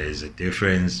 There's a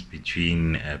difference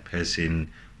between a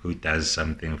person who does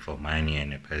something for money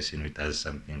and a person who does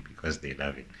something because they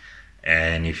love it.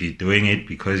 And if you're doing it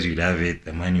because you love it,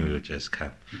 the money will just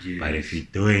come. Yes. But if you're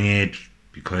doing it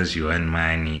because you want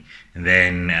money,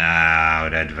 then I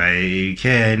would advise you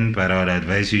can, but I would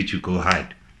advise you to go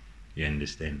hard. You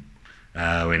understand?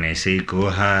 When I say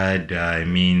go hard, I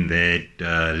mean that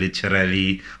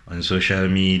literally on social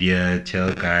media,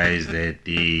 tell guys that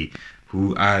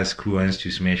who ask who wants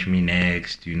to smash me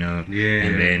next, you know,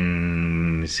 and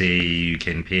then say you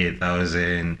can pay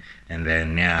 1,000, and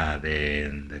then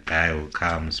then the guy will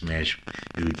come smash,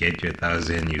 you get your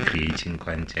 1,000, you're creating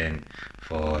content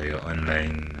for your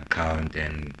online account,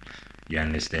 and you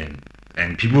understand.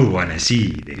 And people want to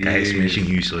see the guy smashing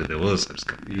you, so they will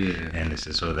subscribe. And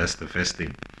so that's the first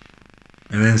thing.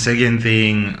 And then second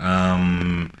thing,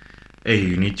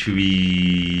 you need to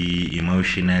be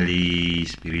emotionally,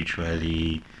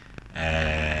 spiritually,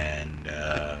 and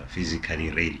physically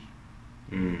ready.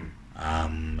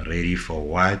 Ready for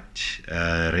what?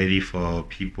 Ready for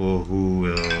people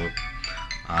who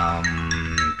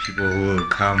will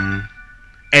come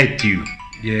at you.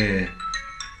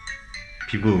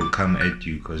 People will come at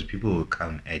you because people will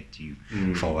come at you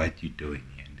for what you're doing.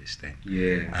 You understand?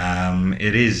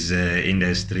 It is an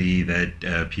industry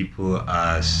that people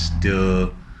are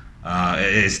still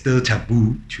it's still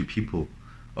taboo to people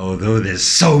although there's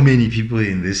so many people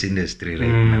in this industry right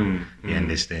now. You mm.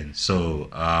 understand? So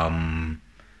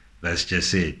that's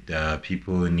just it.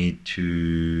 People need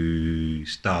to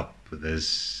stop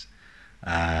this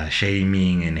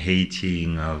shaming and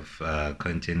hating of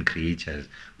content creators,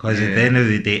 because at the end of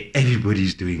the day,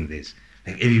 everybody's doing this.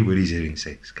 Like, everybody's having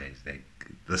sex, guys. Like,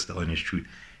 that's the honest truth.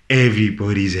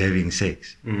 Everybody's having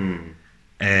sex.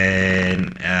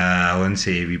 And I won't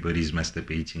say everybody's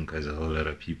masturbating, because a whole lot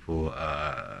of people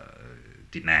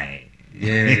deny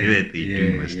that they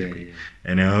do masturbate.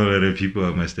 And a whole lot of people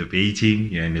are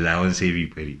masturbating, and I won't say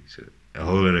everybody. So a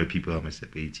whole lot of people are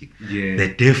masturbating. The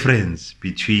difference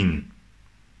between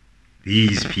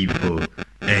these people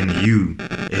and you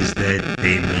is that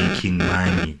they're making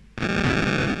money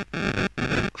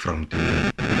from doing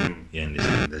it. You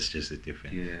understand? That's just the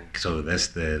difference. So that's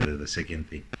the second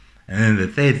thing. And then the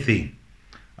third thing,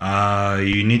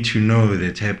 you need to know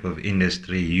the type of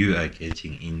industry you are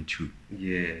getting into.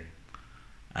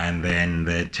 And then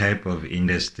the type of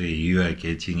industry you are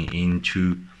getting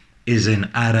into is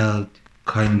an adult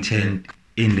content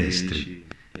industry.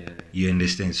 You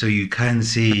understand? So you can't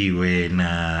say when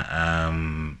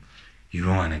you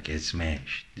don't want to get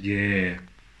smashed.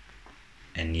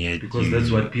 And yet, because that's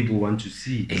what people want to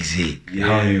see. Exactly.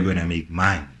 How are you gonna make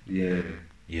money? You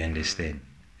understand?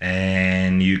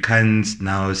 And you can't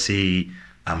now say,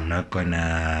 I'm not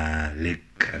gonna lick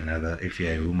another, if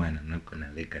you're a woman, I'm not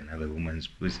gonna lick another woman's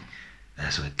pussy.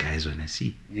 That's what guys wanna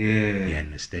see. You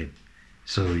understand?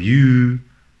 So you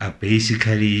are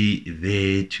basically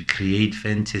there to create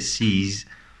fantasies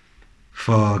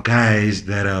for guys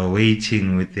that are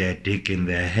waiting with their dick in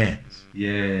their hands.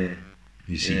 You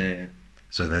see?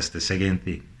 So that's the second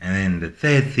thing. And then the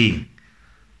third thing,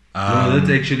 no, that's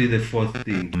actually the fourth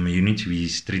thing. You need to be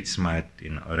street smart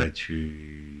in order to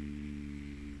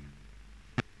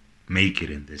make it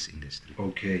in this industry.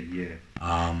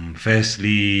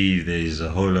 Firstly, there's a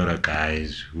whole lot of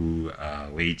guys who are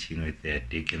waiting with their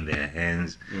dick in their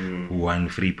hands, who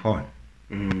want free porn.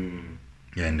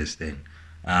 You understand?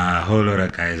 A whole lot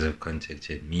of guys have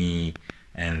contacted me,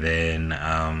 and then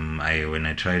when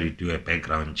I try to do a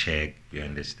background check, you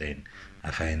understand,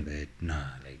 I find that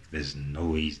there's no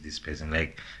ways this person,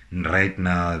 like right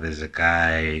now there's a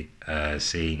guy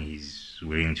saying he's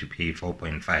willing to pay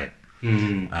 4.5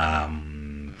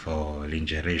 for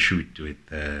lingerie shoot with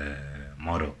the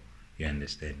model, you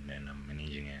understand, and I'm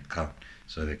managing an account.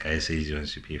 So the guy says he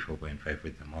wants to pay 4.5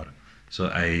 with the model. So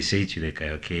I say to the guy,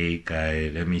 okay guy,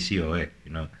 let me see your work,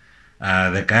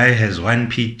 the guy has one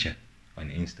picture on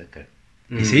Instagram.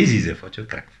 He says he's a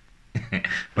photographer.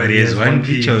 But he has one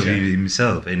picture of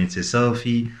himself, and it's a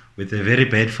selfie with a very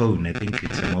bad phone. I think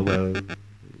it's a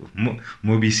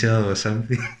Mobicel or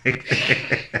something.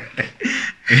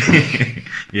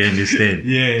 You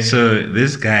understand? So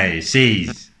this guy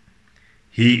says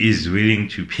he is willing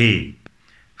to pay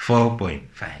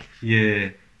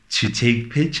 4.5 to take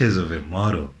pictures of a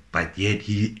model, but yet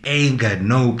he ain't got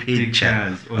no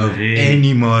picture of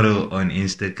any model on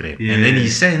Instagram. And then he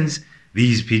sends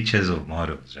these pictures of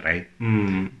models, right?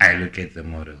 I look at the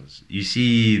models. You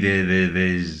see,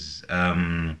 there's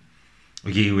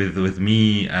with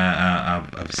me,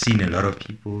 I've seen a lot of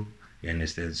people. You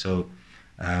understand? So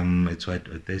it's what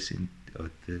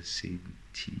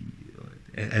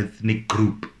ethnic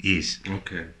group is.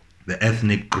 The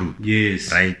ethnic group.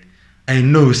 Right? I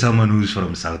know someone who's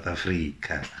from South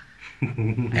Africa.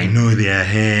 I know their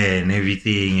hair and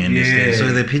everything. You understand?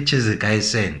 So the pictures the guy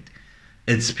sent,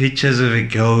 it's pictures of a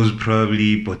girl who's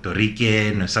probably Puerto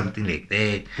Rican or something like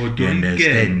that. You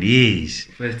understand? Yes.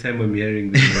 First time I'm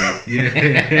hearing this.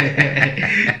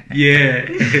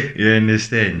 You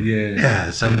understand? Yeah,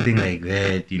 something like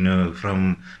that,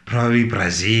 from probably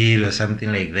Brazil or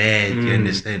something like that. You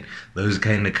understand? Those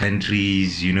kind of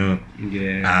countries,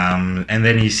 And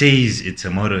then he says it's a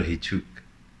model he took.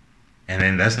 And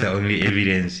then that's the only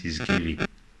evidence he's giving.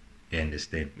 You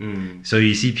understand? So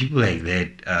you see people like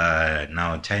that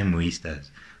now time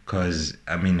wasters, because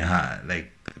the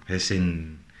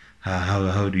person,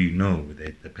 how do you know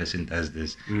that the person does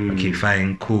this? Okay,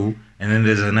 fine, cool. And then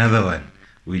there's another one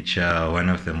which one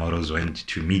of the models went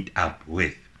to meet up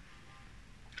with.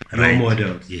 Right?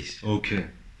 Models? Yes. Okay.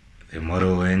 The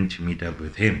model went to meet up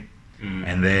with him,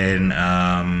 and then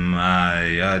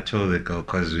I told the girl,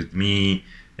 because with me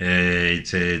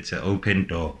it's an open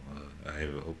door. I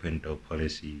have an open door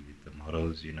policy with the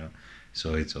models,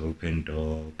 so it's open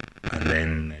door. And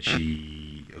then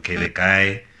the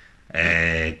guy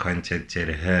contacted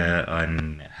her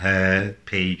on her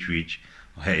page,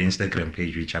 her Instagram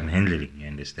page, which I'm handling, you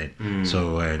understand?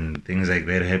 So when things like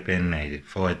that happen, I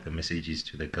forward the messages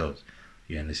to the girls,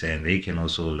 You understand? They can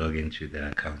also log into their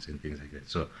accounts and things like that.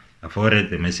 So I forwarded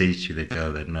the message to the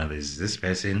girl that no, there's this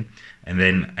person, and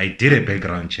then I did a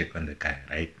background check on the guy,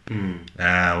 right?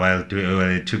 Well,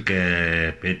 it took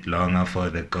a bit longer for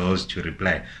the girls to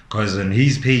reply, because on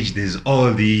his page there's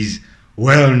all these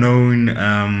well-known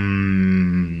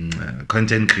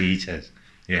content creators.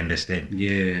 You understand?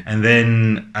 Yeah. And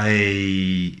then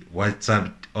I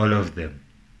WhatsApped all of them.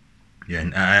 Yeah,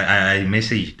 and I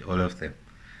messaged all of them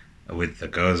with the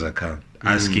girl's account,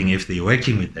 asking if they're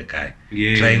working with the guy,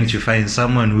 Yes. trying to find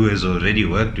someone who has already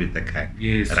worked with the guy.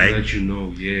 Yes, so right? that you know,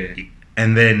 yeah.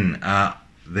 And then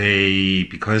they,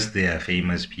 because they are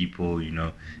famous people, you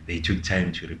know, they took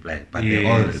time to reply, but they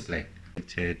all Yes. replied.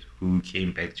 Who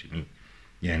came back to me,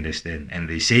 you understand? And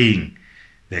they saying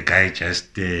the guy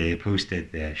just posted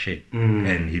their shit,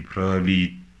 and he probably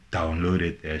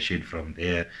downloaded their shit from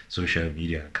their social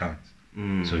media accounts.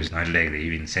 So it's not like they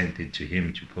even sent it to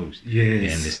him to post. Yes.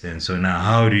 You understand? So now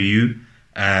how do you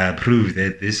prove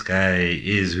that this guy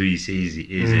is who he says he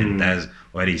is and does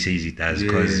what he says he does?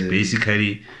 Because Yes.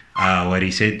 basically what he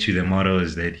said to the model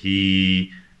is that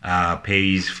he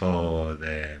pays for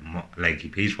he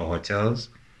pays for hotels.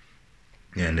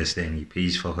 You understand? He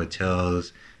pays for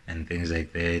hotels and things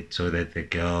like that, so that the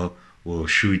girl will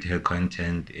shoot her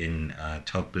content in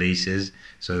top places,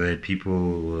 so that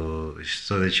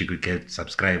so that she could get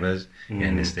subscribers. You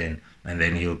understand? And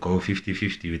then he'll go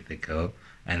 50-50 with the girl,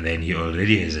 and then he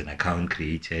already has an account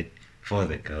created for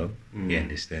the girl. You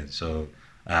understand? So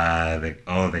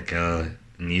all the girl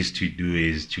needs to do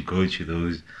is to go to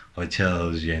those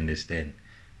hotels. You understand?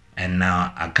 And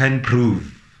now I can't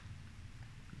prove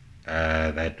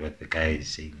that what the guy is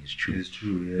saying is true. It's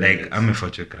true, yeah. Like, I'm a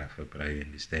photographer, but I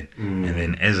understand. And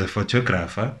then as a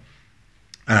photographer,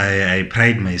 I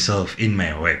pride myself in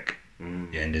my work.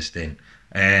 You understand?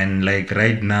 And like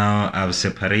right now, I've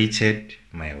separated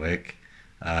my work.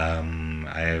 I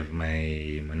have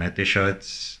my Monate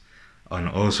shots on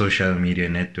all social media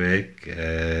network.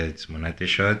 It's Monate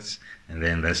shots, and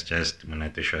then that's just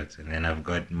Monate shots. And then I've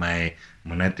got my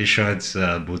Monate shots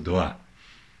boudoir.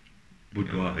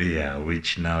 Boudoir. Yeah,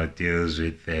 which now deals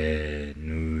with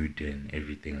nude and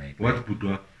everything like that. What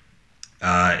boudoir?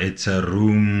 It's a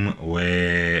room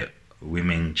where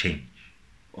women change.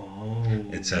 Oh.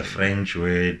 It's a French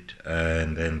word,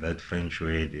 and then that French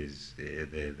word is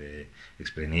the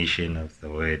explanation of the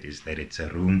word is that it's a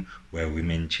room where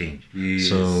women change. Yes.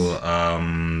 So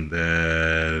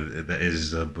there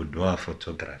is a boudoir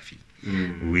photography,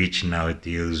 which now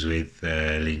deals with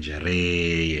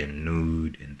lingerie and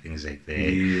nude and things like that.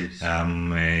 Yes.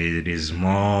 It is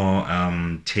more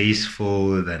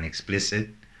tasteful than explicit.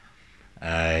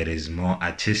 It is more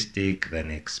artistic than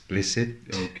explicit.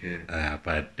 Okay.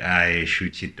 But I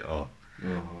shoot it all.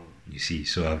 Uh-huh. You see,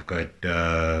 so I've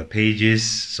got pages,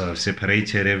 so I've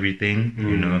separated everything.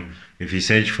 You know, if you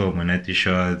search for Monati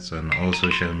shots on all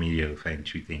social media, you'll find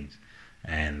two things,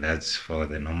 and that's for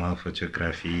the normal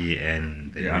photography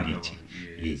and the other nudity.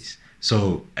 one, Yes.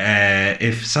 So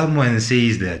if someone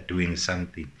says they're doing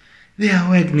something, their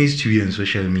work needs to be on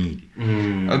social media.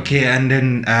 Okay, and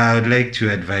then I would like to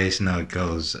advise now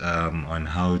girls on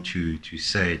how to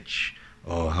search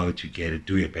or how to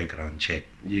do a background check.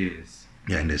 Yes.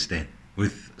 You understand?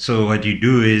 So what you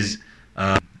do is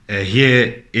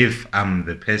here if I'm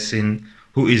the person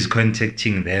who is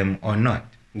contacting them or not.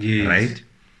 Yes. Right?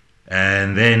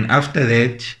 And then after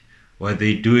that, what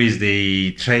they do is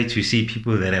they try to see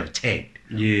people that have tagged.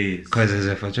 Yes. Because as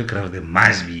a photographer, there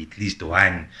must be at least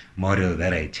one model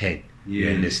that I tagged. You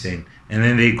Yes. understand? And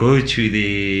then they go to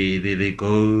they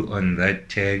go on that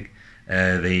tag,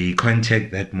 they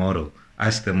contact that model,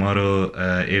 ask the model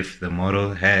if the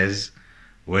model has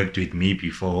worked with me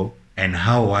before and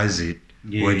how was it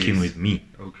working with me.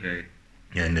 Okay.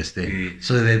 You understand? Yes.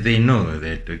 So that they know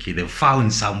that, okay, they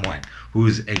found someone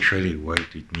who's actually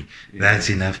worked with me. That's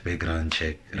enough background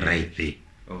check right there.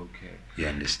 Okay. You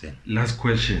understand? Last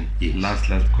question. Yes.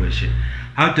 Last question.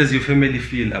 How does your family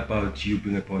feel about you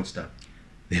being a porn star?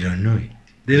 They don't know it.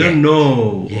 They don't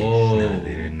know. Yes, Oh. no,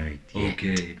 they don't know it yet.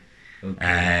 Okay.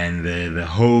 And the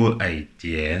whole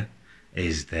idea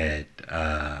is that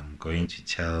I'm going to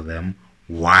tell them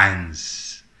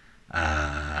once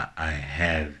I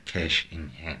have cash in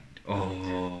hand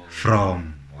Oh.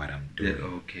 from what I'm Yeah,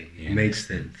 doing. okay. You Makes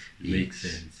understand? sense. Makes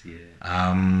Yes. sense.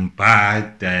 Yeah.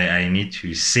 But I need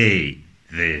to say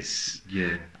this.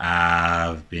 Yeah.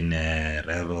 I've been a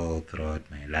rebel throughout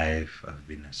my life. I've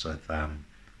been a sore thumb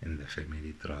in the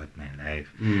family throughout my life.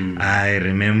 I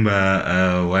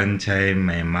remember one time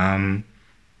my mom,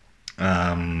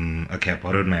 I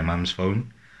borrowed my mom's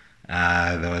phone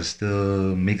There was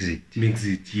still Mixit.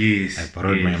 Mixit, yes. I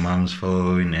borrowed my yes. mom's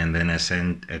phone and then I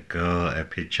sent a girl a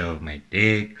picture of my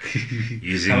dick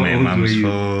using How my old were mom's you?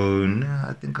 phone.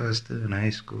 I think I was still in high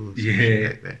school. Some Yeah. shit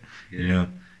like that. Yeah. You know,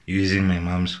 using my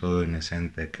mom's phone, I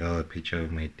sent the girl a picture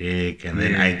of my dick. And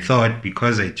then I Yeah. thought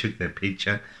because I took the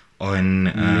picture on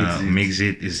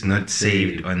Mixit, it's not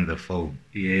saved saved. on the phone.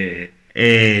 Yeah.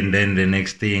 And then the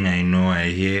next thing I know, I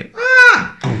hear,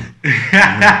 ah!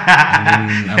 And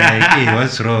then I'm like, hey,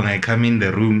 what's wrong? I come in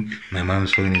the room, my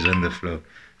mom's phone is on the floor.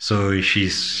 So she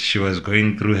was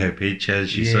going through her pictures,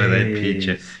 she saw that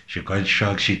picture, Yes. she got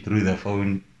shocked, she threw the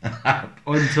phone up.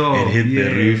 On top. It hit yeah.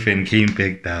 the roof and came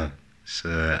back down.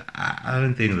 So I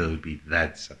don't think they'll be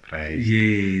that surprised.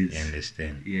 Yes. You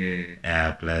understand?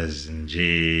 Yeah. Plus,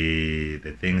 the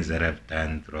things that I've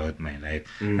done throughout my life.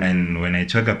 Mm. And when I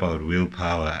talk about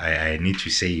willpower, I need to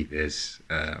say this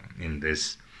in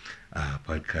this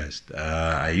podcast.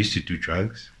 I used to do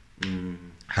drugs,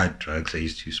 hard drugs. I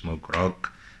used to smoke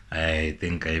rock. I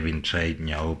think I even tried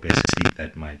nyao sleep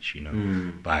that much,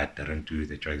 but I don't do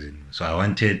the drugs anymore. So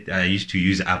I used to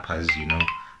use uppers,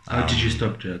 How did you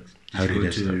stop drugs? How did go I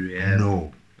to stop? rehab?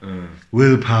 No.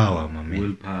 Willpower, my man.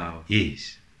 Willpower.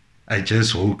 Yes. I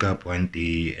just woke up one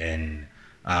day and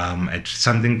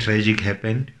something tragic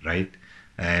happened, right?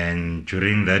 And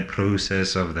during that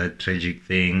process of that tragic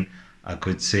thing, I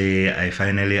could say I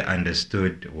finally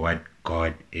understood what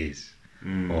God is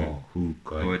or who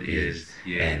God is.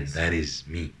 Yes. And that is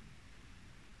me.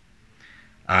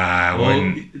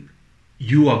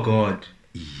 You are God.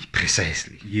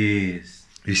 Precisely. Yes.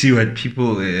 You see what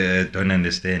people don't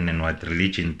understand and what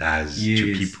religion does to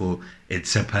Yes. people, it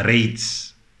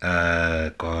separates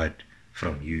God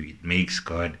from you. It makes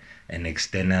God an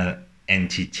external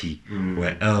entity,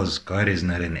 where else God is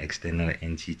not an external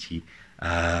entity.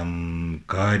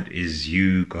 God is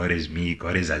you, God is me,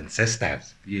 God is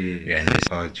ancestors. Yeah. And that's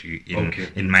about you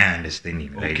in my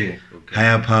understanding, right? Okay.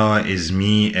 Higher power is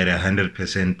me at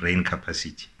 100% brain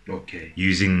capacity, Okay.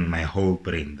 using my whole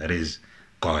brain. That is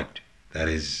God. That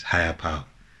is higher power.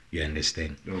 You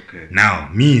understand? Okay. Now,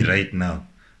 me right now,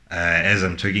 as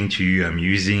I'm talking to you, I'm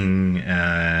using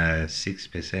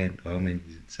 6%. How many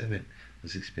is it? 7 or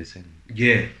 6%?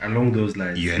 Yeah, along those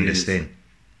lines. You yes. understand?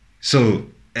 So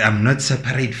I'm not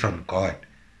separate from God.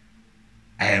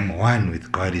 I am one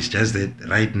with God. It's just that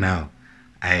right now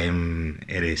I am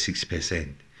at a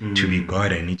 6%. To be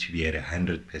God, I need to be at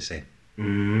 100%.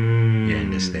 You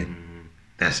understand?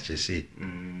 That's just it.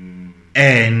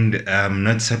 And I'm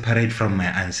not separate from my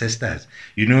ancestors.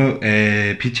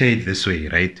 Picture it this way,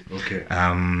 right? Okay.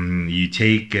 You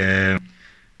take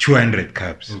 200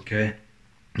 cups. Okay.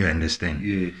 You understand?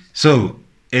 Yes. So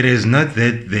it is not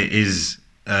that there is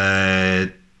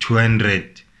 200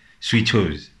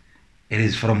 sweetos. It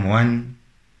is from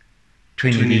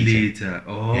 120 liter.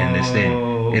 Oh. You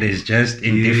understand? It is just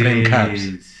in different cups.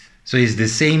 So it's the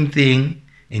same thing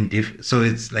so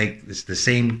it's like it's the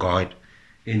same God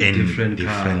in different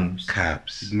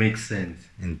cups. It makes sense.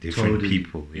 In different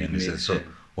people. You It understand? makes So sense.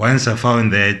 once I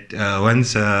found that, what happened?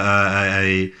 So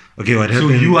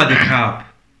you are the cup.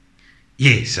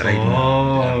 Yes, right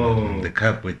now. I'm Oh. the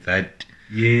cup with that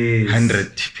Yes.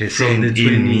 100%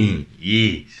 in me.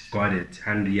 Yes. Got it.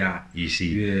 And yeah. You see.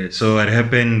 Yes. So what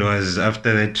happened was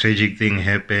after that tragic thing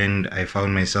happened, I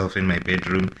found myself in my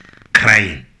bedroom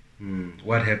crying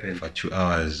What happened? for 2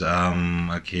 hours.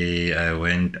 I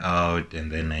went out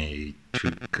and then I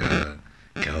took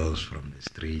girls from the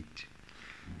street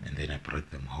and then I brought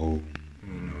them home.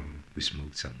 We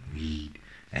smoked some weed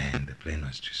and the plan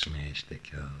was to smash the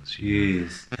girls.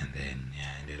 Yes. And then I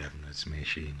ended up not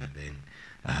smashing and then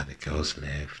the girls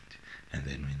left. And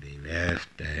then when they left,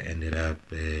 I ended up...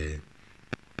 a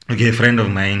friend of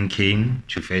mine came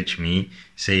to fetch me,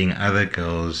 saying other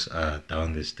girls are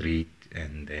down the street,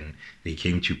 and then they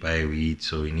came to buy weed,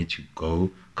 so we need to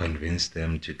go convince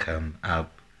them to come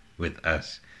up with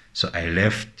us. So I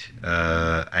left,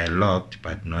 I locked,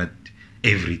 but not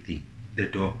everything. The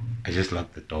door. I just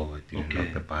locked the door, I didn't lock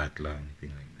Okay. the butler or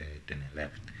anything like that, and I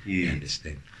left. Yes. You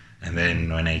understand? And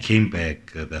then when I came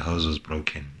back, the house was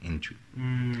broken into.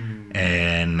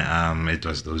 And it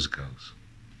was those girls.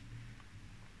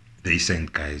 They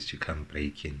sent guys to come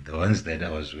break in. The ones that I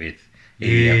was with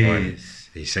earlier on, Yes.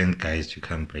 they sent guys to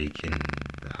come break in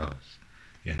the house.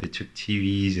 Yeah, they took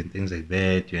TVs and things like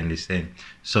that, you understand?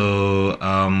 So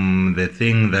the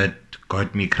thing that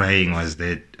got me crying was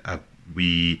that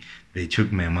they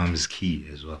took my mom's key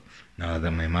as well. Now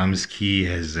my mom's key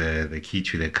has the key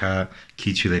to the car,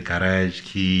 key to the garage,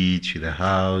 key to the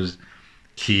house,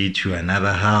 key to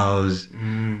another house,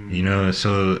 you know.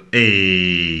 So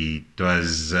it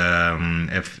was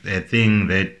a thing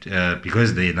that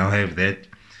because they now have that,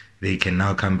 they can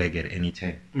now come back at any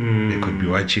time. They could be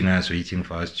watching us, waiting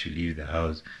for us to leave the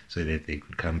house so that they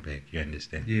could come back. You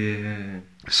understand? Yeah.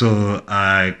 So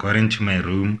I got into my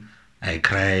room. I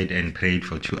cried and prayed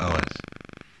for 2 hours.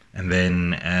 And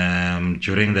then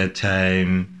during that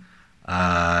time,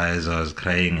 as I was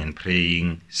crying and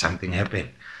praying, something happened.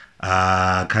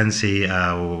 I can't say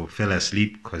I fell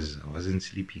asleep because I wasn't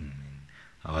sleeping.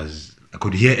 I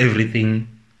could hear everything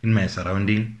in my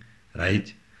surrounding,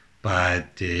 right?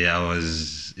 But it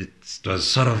was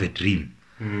sort of a dream.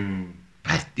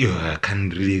 But I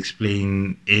can't really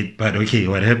explain it. But okay,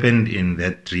 what happened in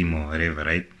that dream or whatever,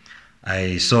 right?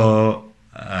 I saw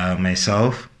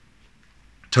myself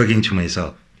talking to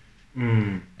myself.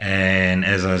 And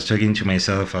as I was talking to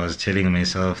myself, I was telling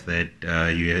myself that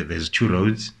there's 2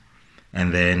 roads.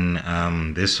 And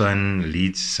then this one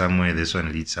leads somewhere, this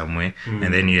one leads somewhere.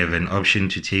 And then you have an option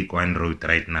to take one road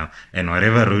right now. And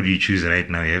whatever road you choose right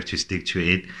now, you have to stick to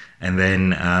it. And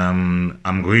then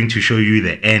I'm going to show you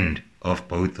the end of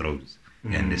both roads.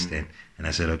 You understand? And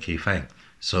I said, okay, fine.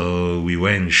 So we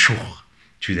went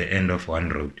to the end of one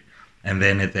road. And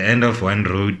then at the end of one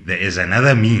road, there is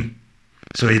another me.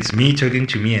 So it's me talking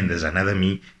to me and there's another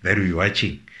me that we're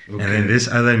watching. Okay. And then this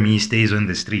other me stays on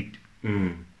the street.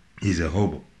 He's a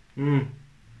hobo. And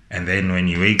then when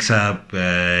he wakes up,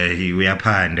 he wear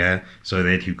panda so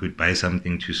that he could buy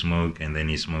something to smoke, and then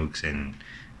he smokes and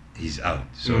he's out.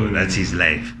 So that's his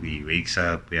life. He wakes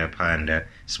up, wear panda,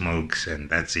 smokes, and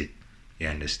that's it. You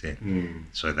understand?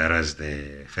 So that was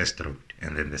the first road.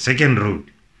 And then the second road,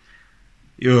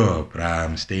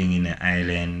 I'm staying in an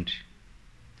island.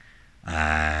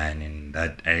 And in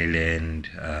that island,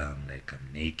 like I'm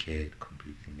naked,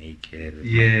 completely naked with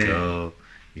my girl.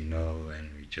 You know,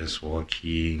 and we're just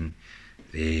walking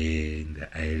there in the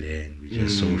island. We're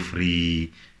just so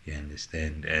free, you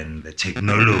understand? And the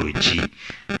technology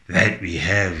that we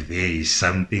have there is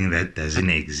something that doesn't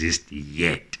exist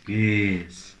yet.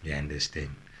 Yes. You understand?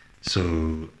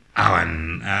 So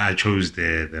I chose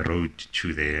the road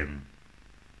to the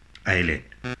island.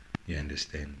 You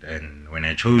understand? And when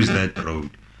I chose that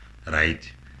road,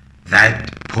 right,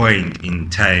 that point in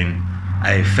time,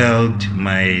 I felt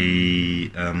my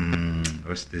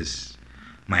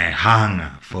my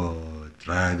hunger for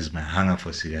drugs, my hunger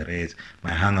for cigarettes,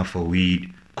 my hunger for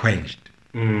weed quenched.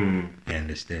 You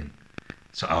understand?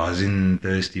 So I wasn't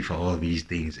thirsty for all these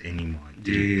things anymore.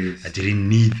 I didn't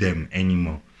need them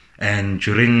anymore. And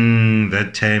during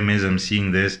that time, as I'm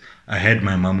seeing this, I had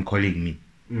my mom calling me.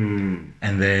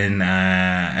 And then,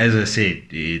 as I said,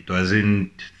 it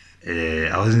wasn't.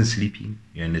 I wasn't sleeping,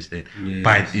 you understand? Yes.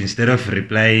 But instead of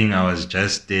replying, I was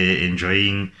just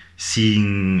enjoying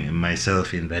seeing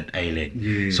myself in that island.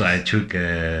 Yes. So I took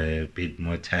a bit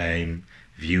more time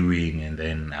viewing, and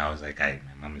then I was like, my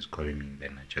mom is calling me.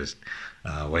 Then I just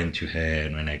went to her,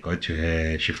 and when I got to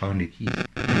her, she found the key.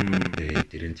 They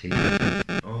didn't take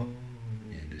it. Oh.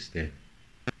 You understand?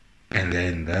 And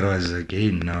then that was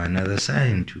again now another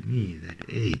sign to me that,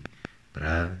 hey,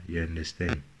 bruh, you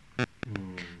understand?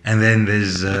 And then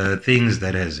there's things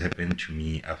that has happened to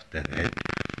me after that.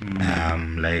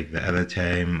 Like the other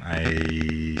time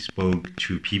I spoke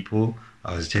to people,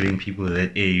 I was telling people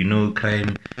that, hey, you know,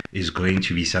 crime is going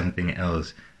to be something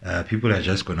else. People are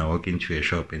just going to walk into a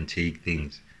shop and take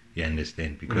things, you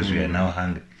understand, because we are now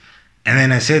hungry. And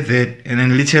then I said that, and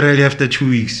then literally after 2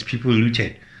 weeks, people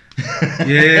looted.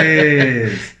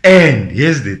 Yes. And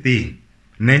here's the thing,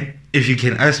 ne? If you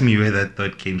can ask me where that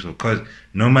thought came from, because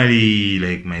normally,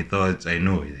 like, my thoughts, I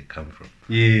know where they come from.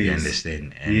 Yes. You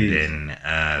understand? And then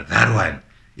that one,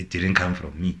 it didn't come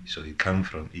from me. So it came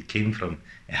from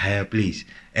a higher place.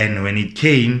 And when it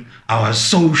came, I was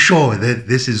so sure that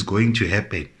this is going to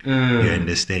happen. You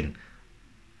understand?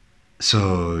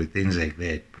 So things like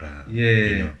that, bro. Yeah.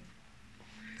 You know,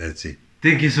 that's it.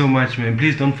 Thank you so much, man.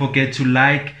 Please don't forget to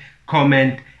like,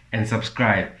 comment, and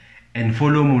subscribe. And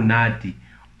follow Munati.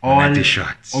 Munati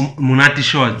Shorts. Munati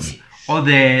Shorts. All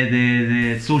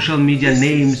the social media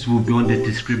names will be on the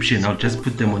description. I'll just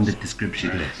put them on the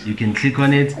description. You can click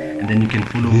on it and then you can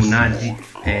follow Munati.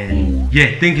 And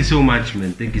yeah, thank you so much,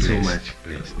 man. Thank you so much.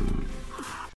 Blessed.